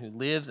everyone who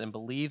lives and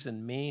believes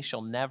in me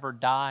shall never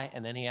die.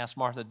 And then he asks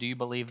Martha, do you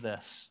believe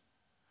this?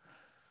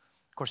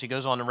 Of course, he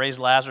goes on to raise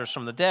Lazarus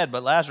from the dead,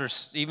 but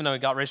Lazarus, even though he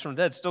got raised from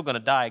the dead, is still going to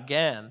die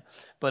again.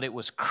 But it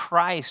was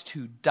Christ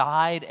who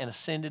died and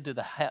ascended to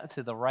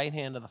the right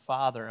hand of the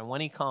Father. And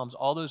when he comes,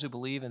 all those who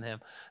believe in him,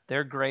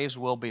 their graves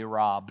will be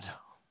robbed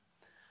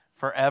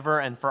forever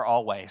and for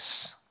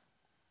always.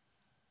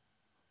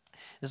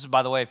 This is,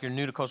 by the way, if you're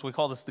new to Coastal, we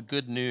call this the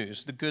good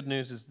news. The good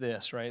news is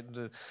this, right?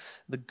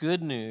 The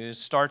good news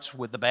starts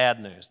with the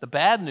bad news. The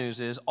bad news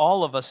is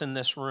all of us in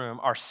this room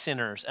are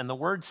sinners. And the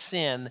word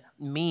sin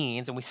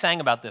means, and we sang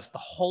about this, the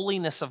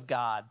holiness of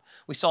God.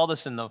 We saw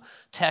this in the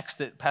text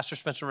that Pastor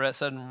Spencer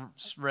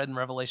read in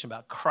Revelation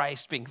about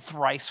Christ being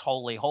thrice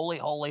holy. Holy,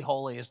 holy,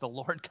 holy is the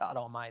Lord God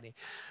Almighty.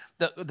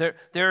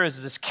 There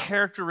is this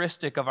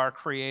characteristic of our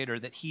Creator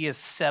that he is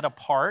set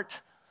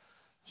apart.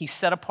 He's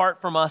set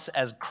apart from us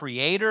as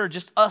creator.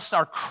 Just us,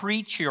 our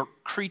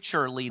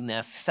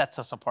creatureliness sets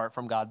us apart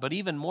from God. But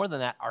even more than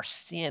that, our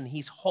sin.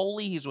 He's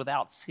holy, he's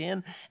without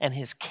sin, and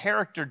his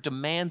character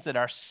demands that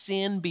our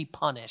sin be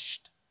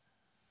punished.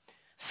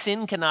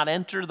 Sin cannot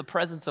enter the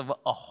presence of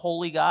a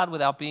holy God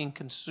without being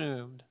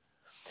consumed.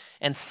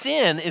 And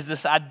sin is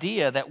this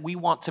idea that we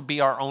want to be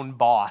our own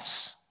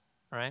boss.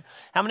 Right?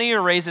 How many of you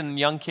are raising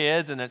young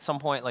kids and at some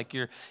point like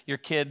your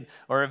kid,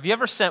 or have you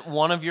ever sent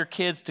one of your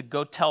kids to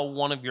go tell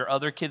one of your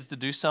other kids to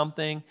do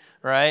something,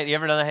 right? You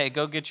ever done that? Hey,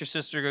 go get your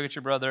sister, go get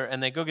your brother,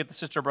 and they go get the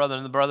sister or brother,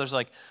 and the brother's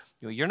like,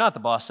 you're not the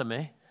boss of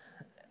me.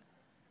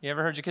 You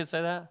ever heard your kids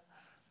say that?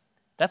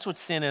 That's what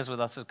sin is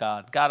with us as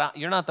God. God,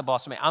 you're not the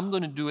boss of me. I'm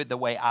going to do it the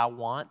way I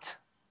want.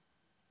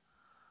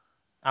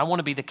 I want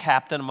to be the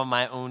captain of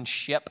my own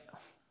ship,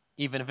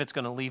 even if it's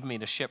going to leave me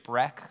to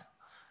shipwreck.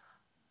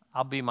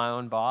 I'll be my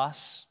own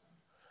boss.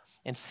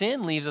 And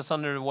sin leaves us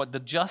under what the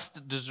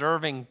just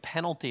deserving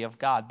penalty of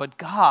God. But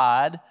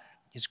God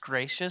is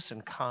gracious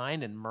and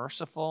kind and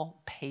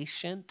merciful,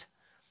 patient.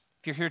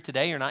 If you're here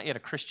today, you're not yet a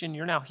Christian,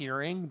 you're now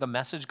hearing the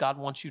message God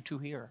wants you to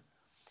hear.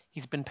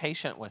 He's been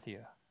patient with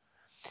you.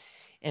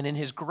 And in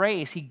his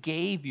grace, he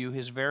gave you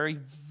his very,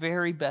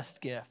 very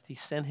best gift. He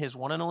sent his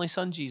one and only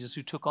son, Jesus,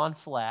 who took on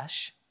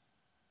flesh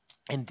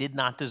and did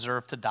not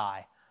deserve to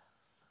die.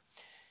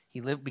 He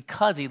lived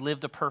because he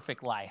lived a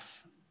perfect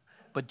life.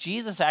 But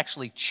Jesus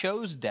actually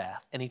chose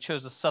death, and he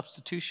chose a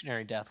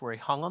substitutionary death where he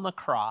hung on the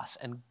cross,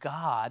 and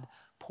God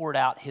poured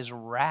out his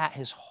wrath,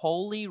 his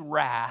holy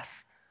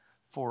wrath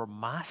for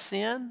my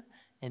sin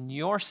and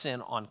your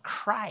sin on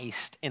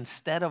Christ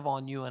instead of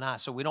on you and I.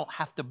 So we don't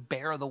have to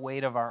bear the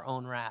weight of our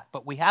own wrath,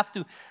 but we have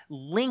to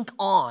link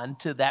on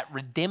to that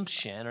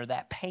redemption or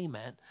that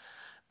payment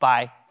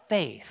by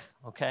faith,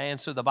 okay? And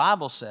so the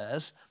Bible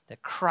says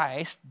that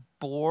Christ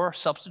bore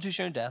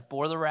substitutionary death,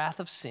 bore the wrath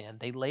of sin.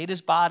 They laid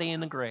his body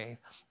in the grave,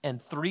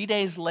 and 3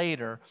 days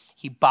later,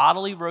 he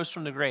bodily rose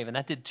from the grave, and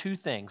that did two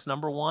things.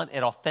 Number one,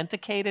 it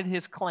authenticated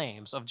his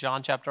claims of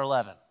John chapter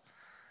 11,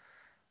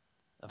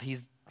 of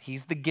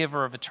he's the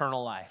giver of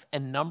eternal life.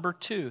 And number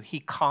two, he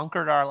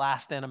conquered our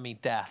last enemy,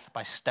 death,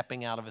 by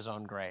stepping out of his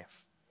own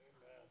grave.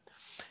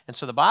 And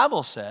so the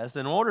Bible says that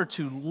in order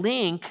to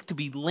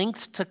be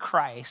linked to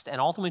Christ and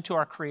ultimately to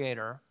our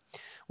Creator,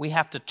 we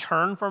have to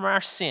turn from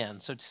our sin.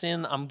 So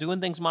sin, I'm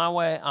doing things my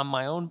way, I'm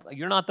my own.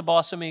 You're not the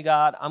boss of me,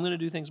 God. I'm going to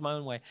do things my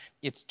own way.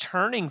 It's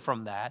turning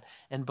from that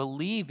and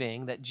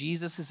believing that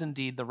Jesus is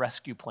indeed the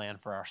rescue plan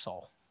for our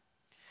soul.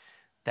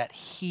 That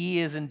he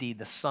is indeed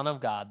the Son of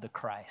God, the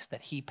Christ,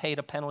 that he paid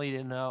a penalty he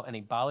didn't know, and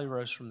he bodily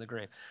rose from the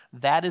grave.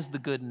 That is the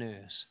good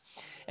news.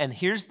 And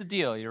here's the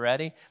deal, you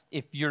ready?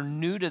 If you're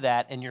new to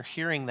that and you're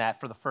hearing that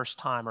for the first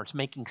time, or it's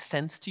making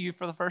sense to you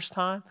for the first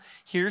time,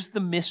 here's the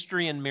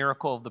mystery and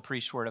miracle of the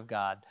preached word of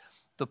God.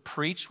 The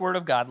preached word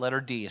of God,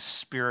 letter D, is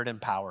spirit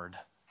empowered.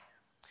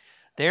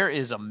 There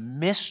is a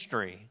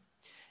mystery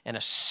and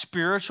a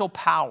spiritual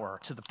power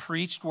to the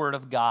preached word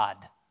of God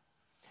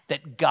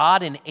that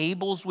God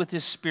enables with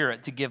his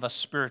Spirit to give us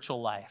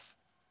spiritual life.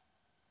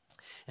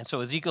 And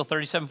so Ezekiel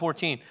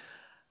 37:14,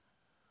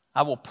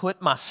 I will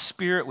put my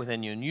Spirit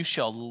within you, and you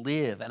shall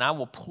live, and I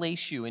will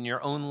place you in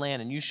your own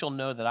land, and you shall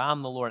know that I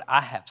am the Lord.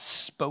 I have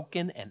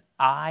spoken, and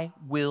I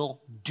will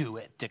do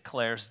it,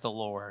 declares the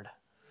Lord.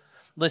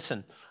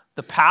 Listen,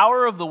 the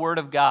power of the Word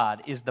of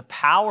God is the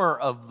power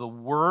of the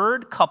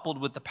Word coupled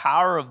with the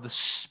power of the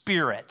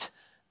Spirit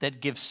that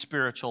gives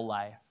spiritual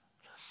life.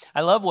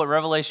 I love what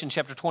Revelation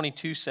chapter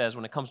 22 says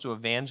when it comes to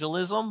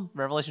evangelism.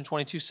 Revelation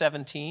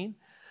 22:17.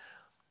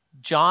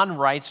 John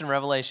writes in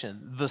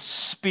Revelation, the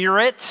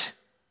Spirit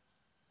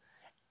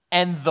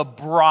and the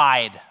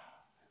bride.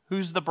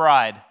 Who's the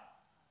bride?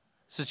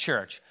 It's the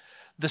church.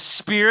 The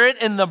Spirit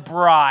and the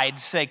bride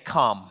say,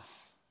 come.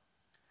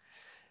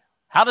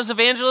 How does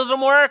evangelism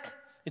work?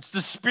 It's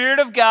the Spirit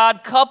of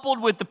God coupled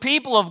with the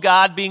people of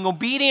God being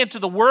obedient to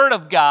the Word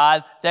of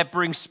God that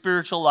brings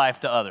spiritual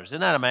life to others.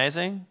 Isn't that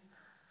amazing?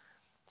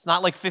 It's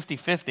not like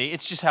 50-50.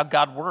 It's just how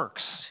God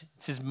works.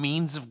 It's His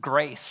means of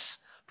grace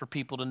for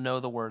people to know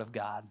the Word of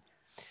God.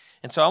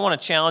 And so I want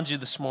to challenge you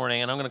this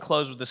morning, and I'm going to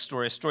close with this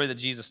story, a story that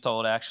Jesus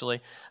told,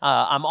 actually.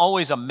 I'm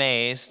always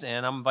amazed,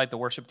 and I'm going to invite the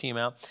worship team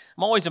out.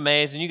 I'm always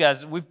amazed, and you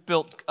guys, we've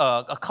built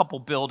a couple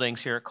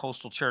buildings here at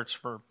Coastal Church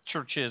for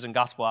churches and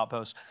gospel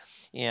outposts.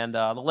 And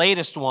the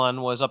latest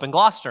one was up in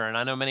Gloucester, and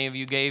I know many of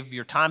you gave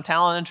your time,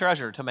 talent, and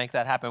treasure to make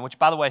that happen, which,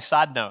 by the way,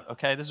 side note,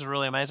 okay, this is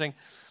really amazing.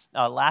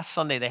 Last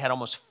Sunday, they had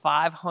almost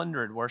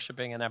 500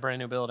 worshiping in that brand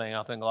new building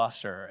up in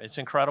Gloucester. It's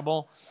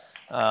incredible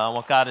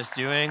what God is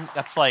doing.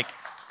 It's like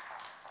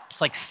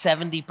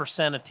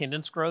 70%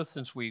 attendance growth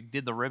since we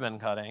did the ribbon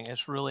cutting.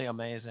 It's really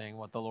amazing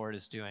what the Lord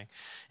is doing.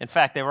 In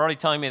fact, they were already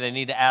telling me they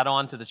need to add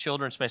on to the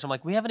children's space. I'm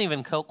like, we haven't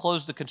even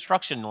closed the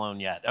construction loan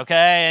yet,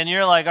 okay? And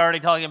you're like already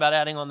talking about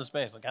adding on the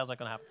space. Like, how's that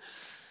going to happen?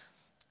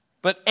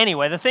 But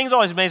anyway, the thing that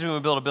always amazes me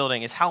when we build a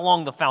building is how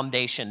long the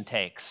foundation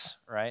takes,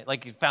 right?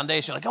 Like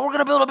foundation, like, oh, we're going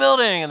to build a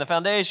building. And the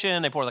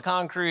foundation, they pour the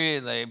concrete,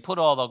 they put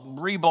all the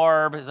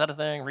rebar. Is that a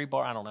thing?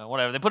 Rebar? I don't know,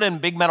 whatever. They put in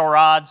big metal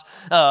rods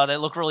that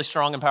look really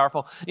strong and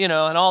powerful, and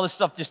all this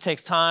stuff just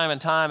takes time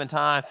and time and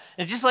time.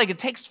 It's just like it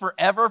takes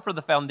forever for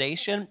the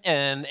foundation.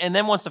 And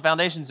then once the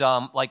foundation's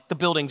like the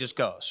building just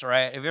goes,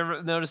 right? Have you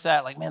ever noticed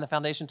that? Like, man, the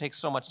foundation takes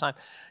so much time.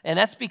 And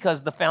that's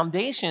because the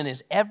foundation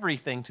is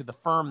everything to the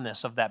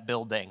firmness of that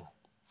building.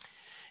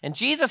 And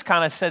Jesus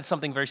kind of said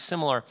something very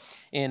similar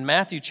in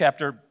Matthew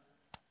chapter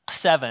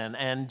 7,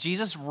 and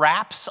Jesus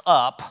wraps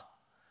up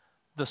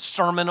the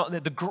sermon,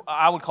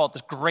 I would call it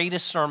the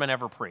greatest sermon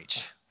ever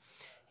preached.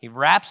 He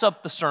wraps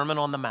up the Sermon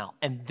on the Mount,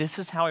 and this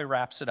is how he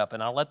wraps it up,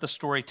 and I'll let the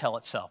story tell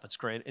itself. It's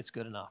great. It's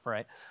good enough,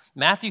 right?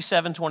 Matthew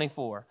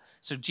 7:24.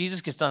 So Jesus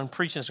gets done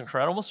preaching this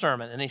incredible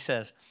sermon, and he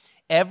says,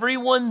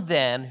 "Everyone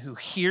then who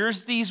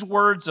hears these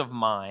words of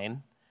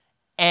mine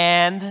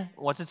and,"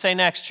 what's it say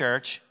next,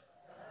 church?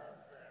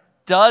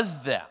 "Does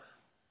them,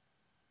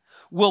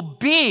 will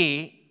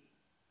be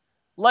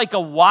like a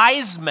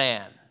wise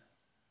man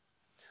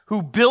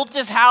who built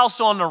his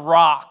house on the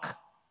rock."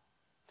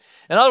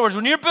 In other words,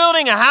 when you're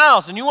building a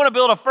house and you want to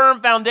build a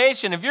firm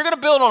foundation, if you're going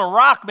to build on a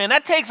rock, man,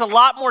 that takes a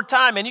lot more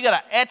time, man. You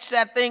got to etch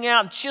that thing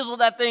out and chisel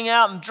that thing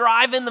out and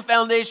drive in the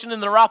foundation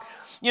in the rock.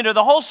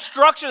 The whole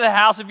structure of the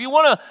house, if you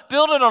want to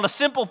build it on a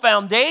simple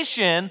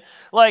foundation,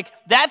 like,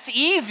 that's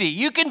easy.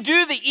 You can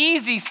do the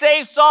easy,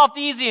 safe, soft,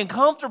 easy, and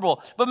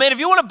comfortable. But, man, if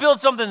you want to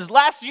build something that's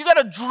lasting, you got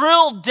to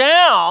drill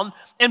down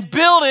and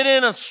build it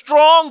in a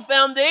strong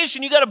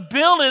foundation. You got to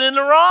build it in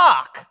the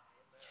rock.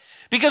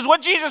 Because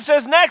what Jesus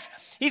says next,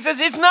 he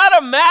says, it's not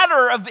a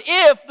matter of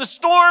if the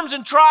storms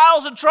and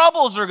trials and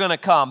troubles are going to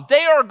come.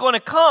 They are going to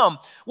come.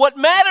 What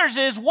matters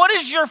is, what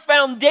is your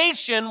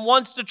foundation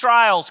once the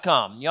trials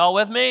come? Y'all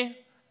with me?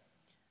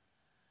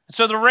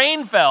 So the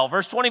rain fell,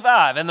 verse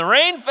 25, and the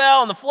rain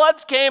fell, and the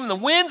floods came, and the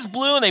winds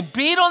blew, and they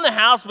beat on the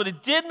house, but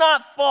it did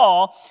not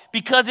fall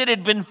because it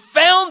had been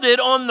founded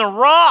on the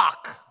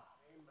rock.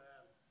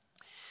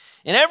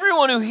 And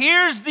everyone who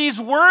hears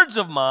these words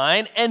of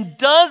mine and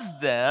does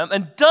them,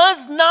 and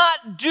does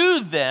not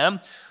do them,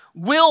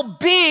 will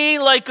be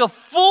like a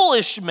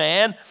foolish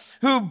man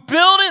who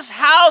built his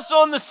house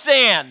on the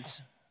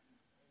sand.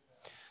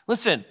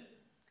 Listen,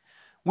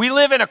 we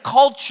live in a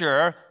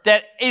culture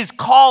that is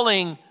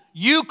calling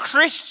you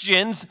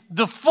Christians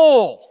the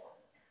fool.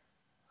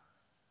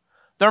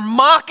 They're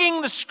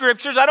mocking the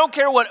scriptures. I don't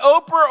care what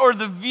Oprah or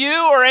The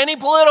View or any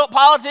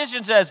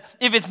politician says.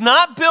 If it's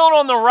not built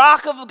on the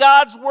rock of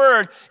God's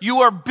word,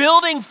 you are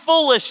building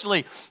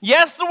foolishly.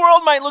 Yes, the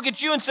world might look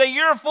at you and say,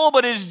 you're a fool,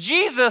 but it's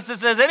Jesus that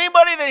says,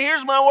 anybody that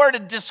hears my word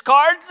and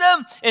discards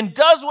them and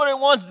does what it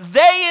wants,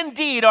 they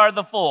indeed are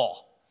the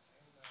fool.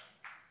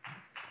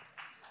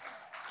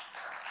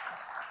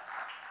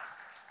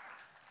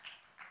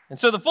 And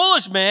so the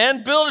foolish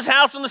man built his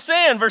house on the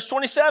sand, verse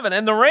 27.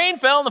 And the rain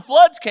fell and the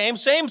floods came,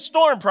 same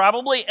storm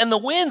probably, and the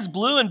winds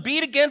blew and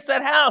beat against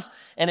that house,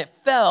 and it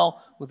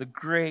fell with a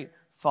great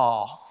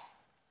fall.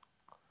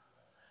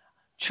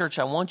 Church,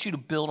 I want you to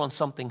build on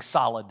something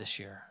solid this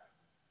year.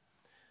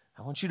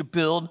 I want you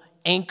to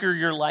anchor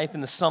your life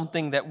into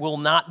something that will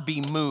not be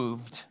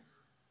moved.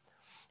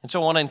 And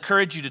so I want to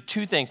encourage you to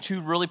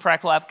two really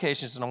practical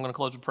applications, and I'm going to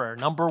close with prayer.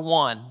 Number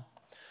one,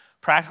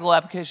 practical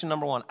application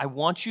number one, I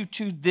want you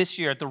to this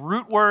year, the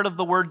root word of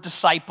the word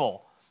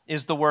disciple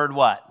is the word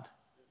what?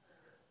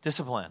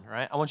 Discipline,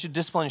 right? I want you to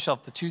discipline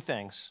yourself to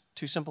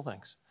two simple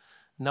things.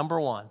 Number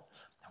one,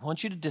 I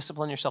want you to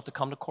discipline yourself to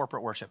come to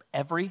corporate worship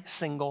every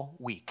single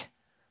week.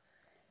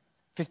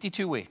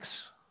 52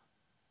 weeks.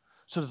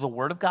 So that the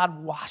word of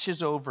God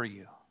washes over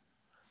you.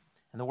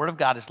 And the word of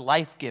God is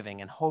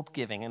life-giving and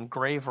hope-giving and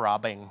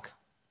grave-robbing.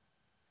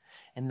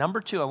 And number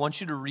two, I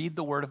want you to read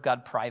the word of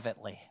God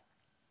privately.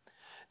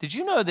 Did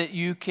you know that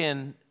you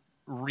can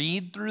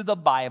read through the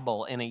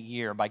Bible in a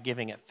year by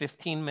giving it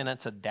 15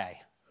 minutes a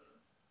day?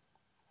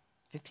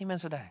 15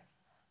 minutes a day.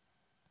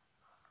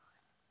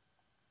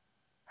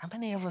 How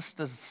many of us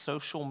does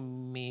social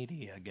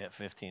media get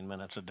 15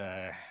 minutes a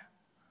day?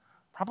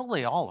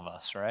 Probably all of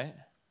us, right?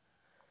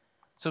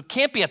 So it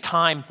can't be a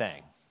time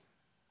thing.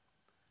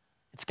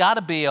 It's got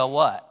to be a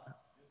what?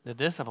 The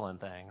discipline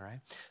thing, right?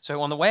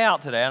 So on the way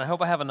out today, and I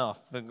hope I have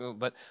enough, but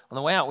on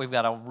the way out, we've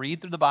got to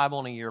read through the Bible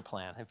in a year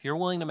plan. If you're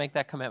willing to make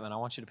that commitment, I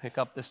want you to pick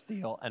up this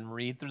deal and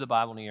read through the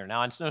Bible in a year.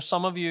 Now, I know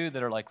some of you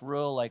that are like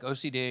real like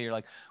OCD, you're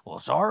like, well,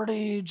 it's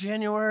already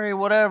January,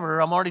 whatever.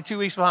 I'm already 2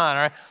 weeks behind,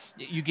 all right?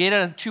 You get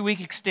a 2-week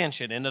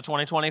extension into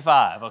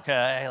 2025,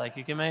 okay? Like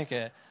you can make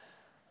it.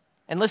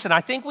 And listen,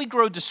 I think we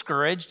grow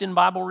discouraged in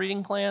Bible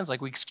reading plans. Like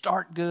we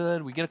start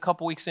good, we get a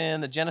couple weeks in,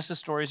 the Genesis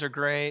stories are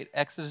great,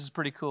 Exodus is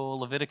pretty cool,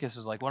 Leviticus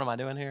is like, what am I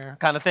doing here?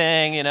 Kind of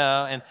thing,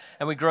 and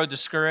we grow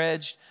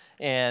discouraged.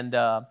 And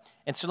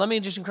so let me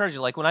just encourage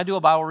you, like when I do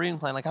a Bible reading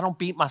plan, like I don't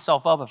beat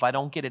myself up if I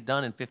don't get it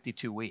done in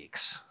 52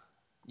 weeks.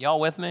 Y'all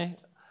with me?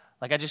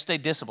 Like I just stay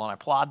disciplined. I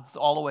plod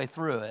all the way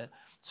through it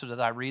so that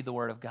I read the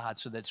Word of God,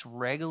 so that it's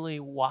regularly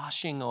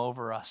washing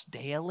over us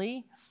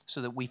daily,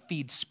 so that we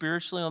feed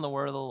spiritually on the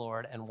Word of the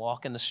Lord and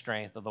walk in the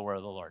strength of the Word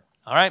of the Lord.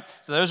 All right?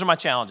 So those are my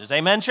challenges.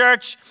 Amen,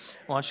 church?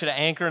 I want you to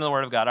anchor in the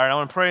Word of God. All right, I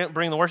want to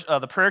bring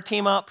the prayer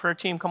team up. Prayer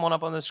team, come on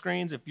up on the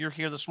screens. If you're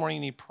here this morning,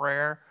 you need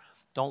prayer.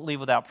 Don't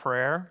leave without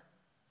prayer.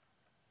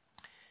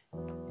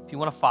 If you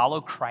want to follow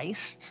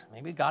Christ,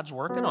 maybe God's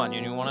working on you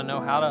and you want to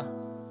know how to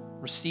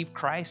receive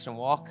Christ and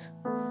walk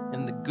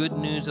in the good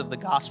news of the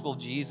gospel of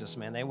Jesus,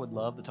 man, they would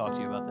love to talk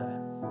to you about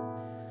that.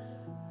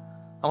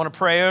 I want to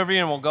pray over you,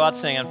 and we'll go out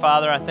singing.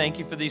 Father, I thank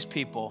you for these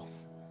people.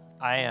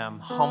 I am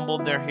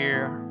humbled they're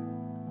here.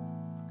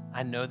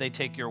 I know they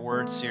take your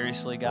word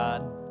seriously,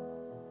 God.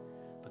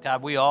 But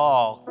God, we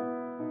all,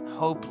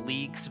 hope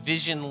leaks,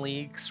 vision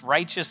leaks,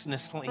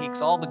 righteousness leaks,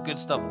 all the good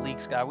stuff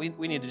leaks, God.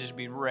 We need to just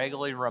be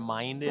regularly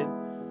reminded,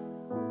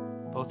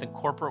 both in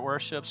corporate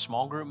worship,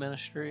 small group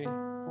ministry,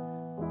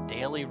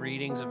 daily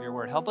readings of your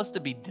word. Help us to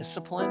be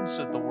disciplined so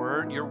that the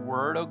word, your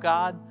word, oh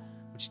God,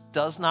 which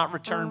does not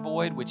return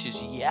void, which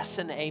is yes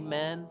and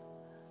amen,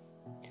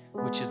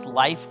 which is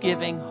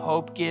life-giving,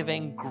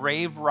 hope-giving,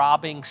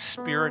 grave-robbing,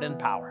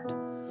 spirit-empowered,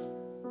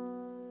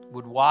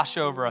 would wash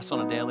over us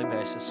on a daily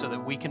basis so that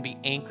we can be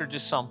anchored to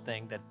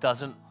something that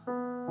doesn't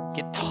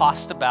get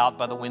tossed about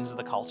by the winds of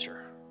the culture.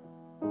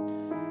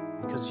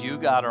 Because you,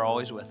 God, are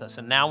always with us.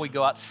 And now we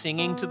go out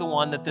singing to the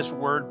one that this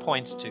word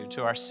points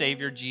to our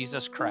Savior,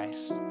 Jesus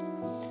Christ.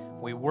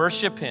 We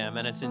worship him,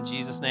 and it's in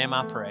Jesus' name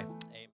I pray.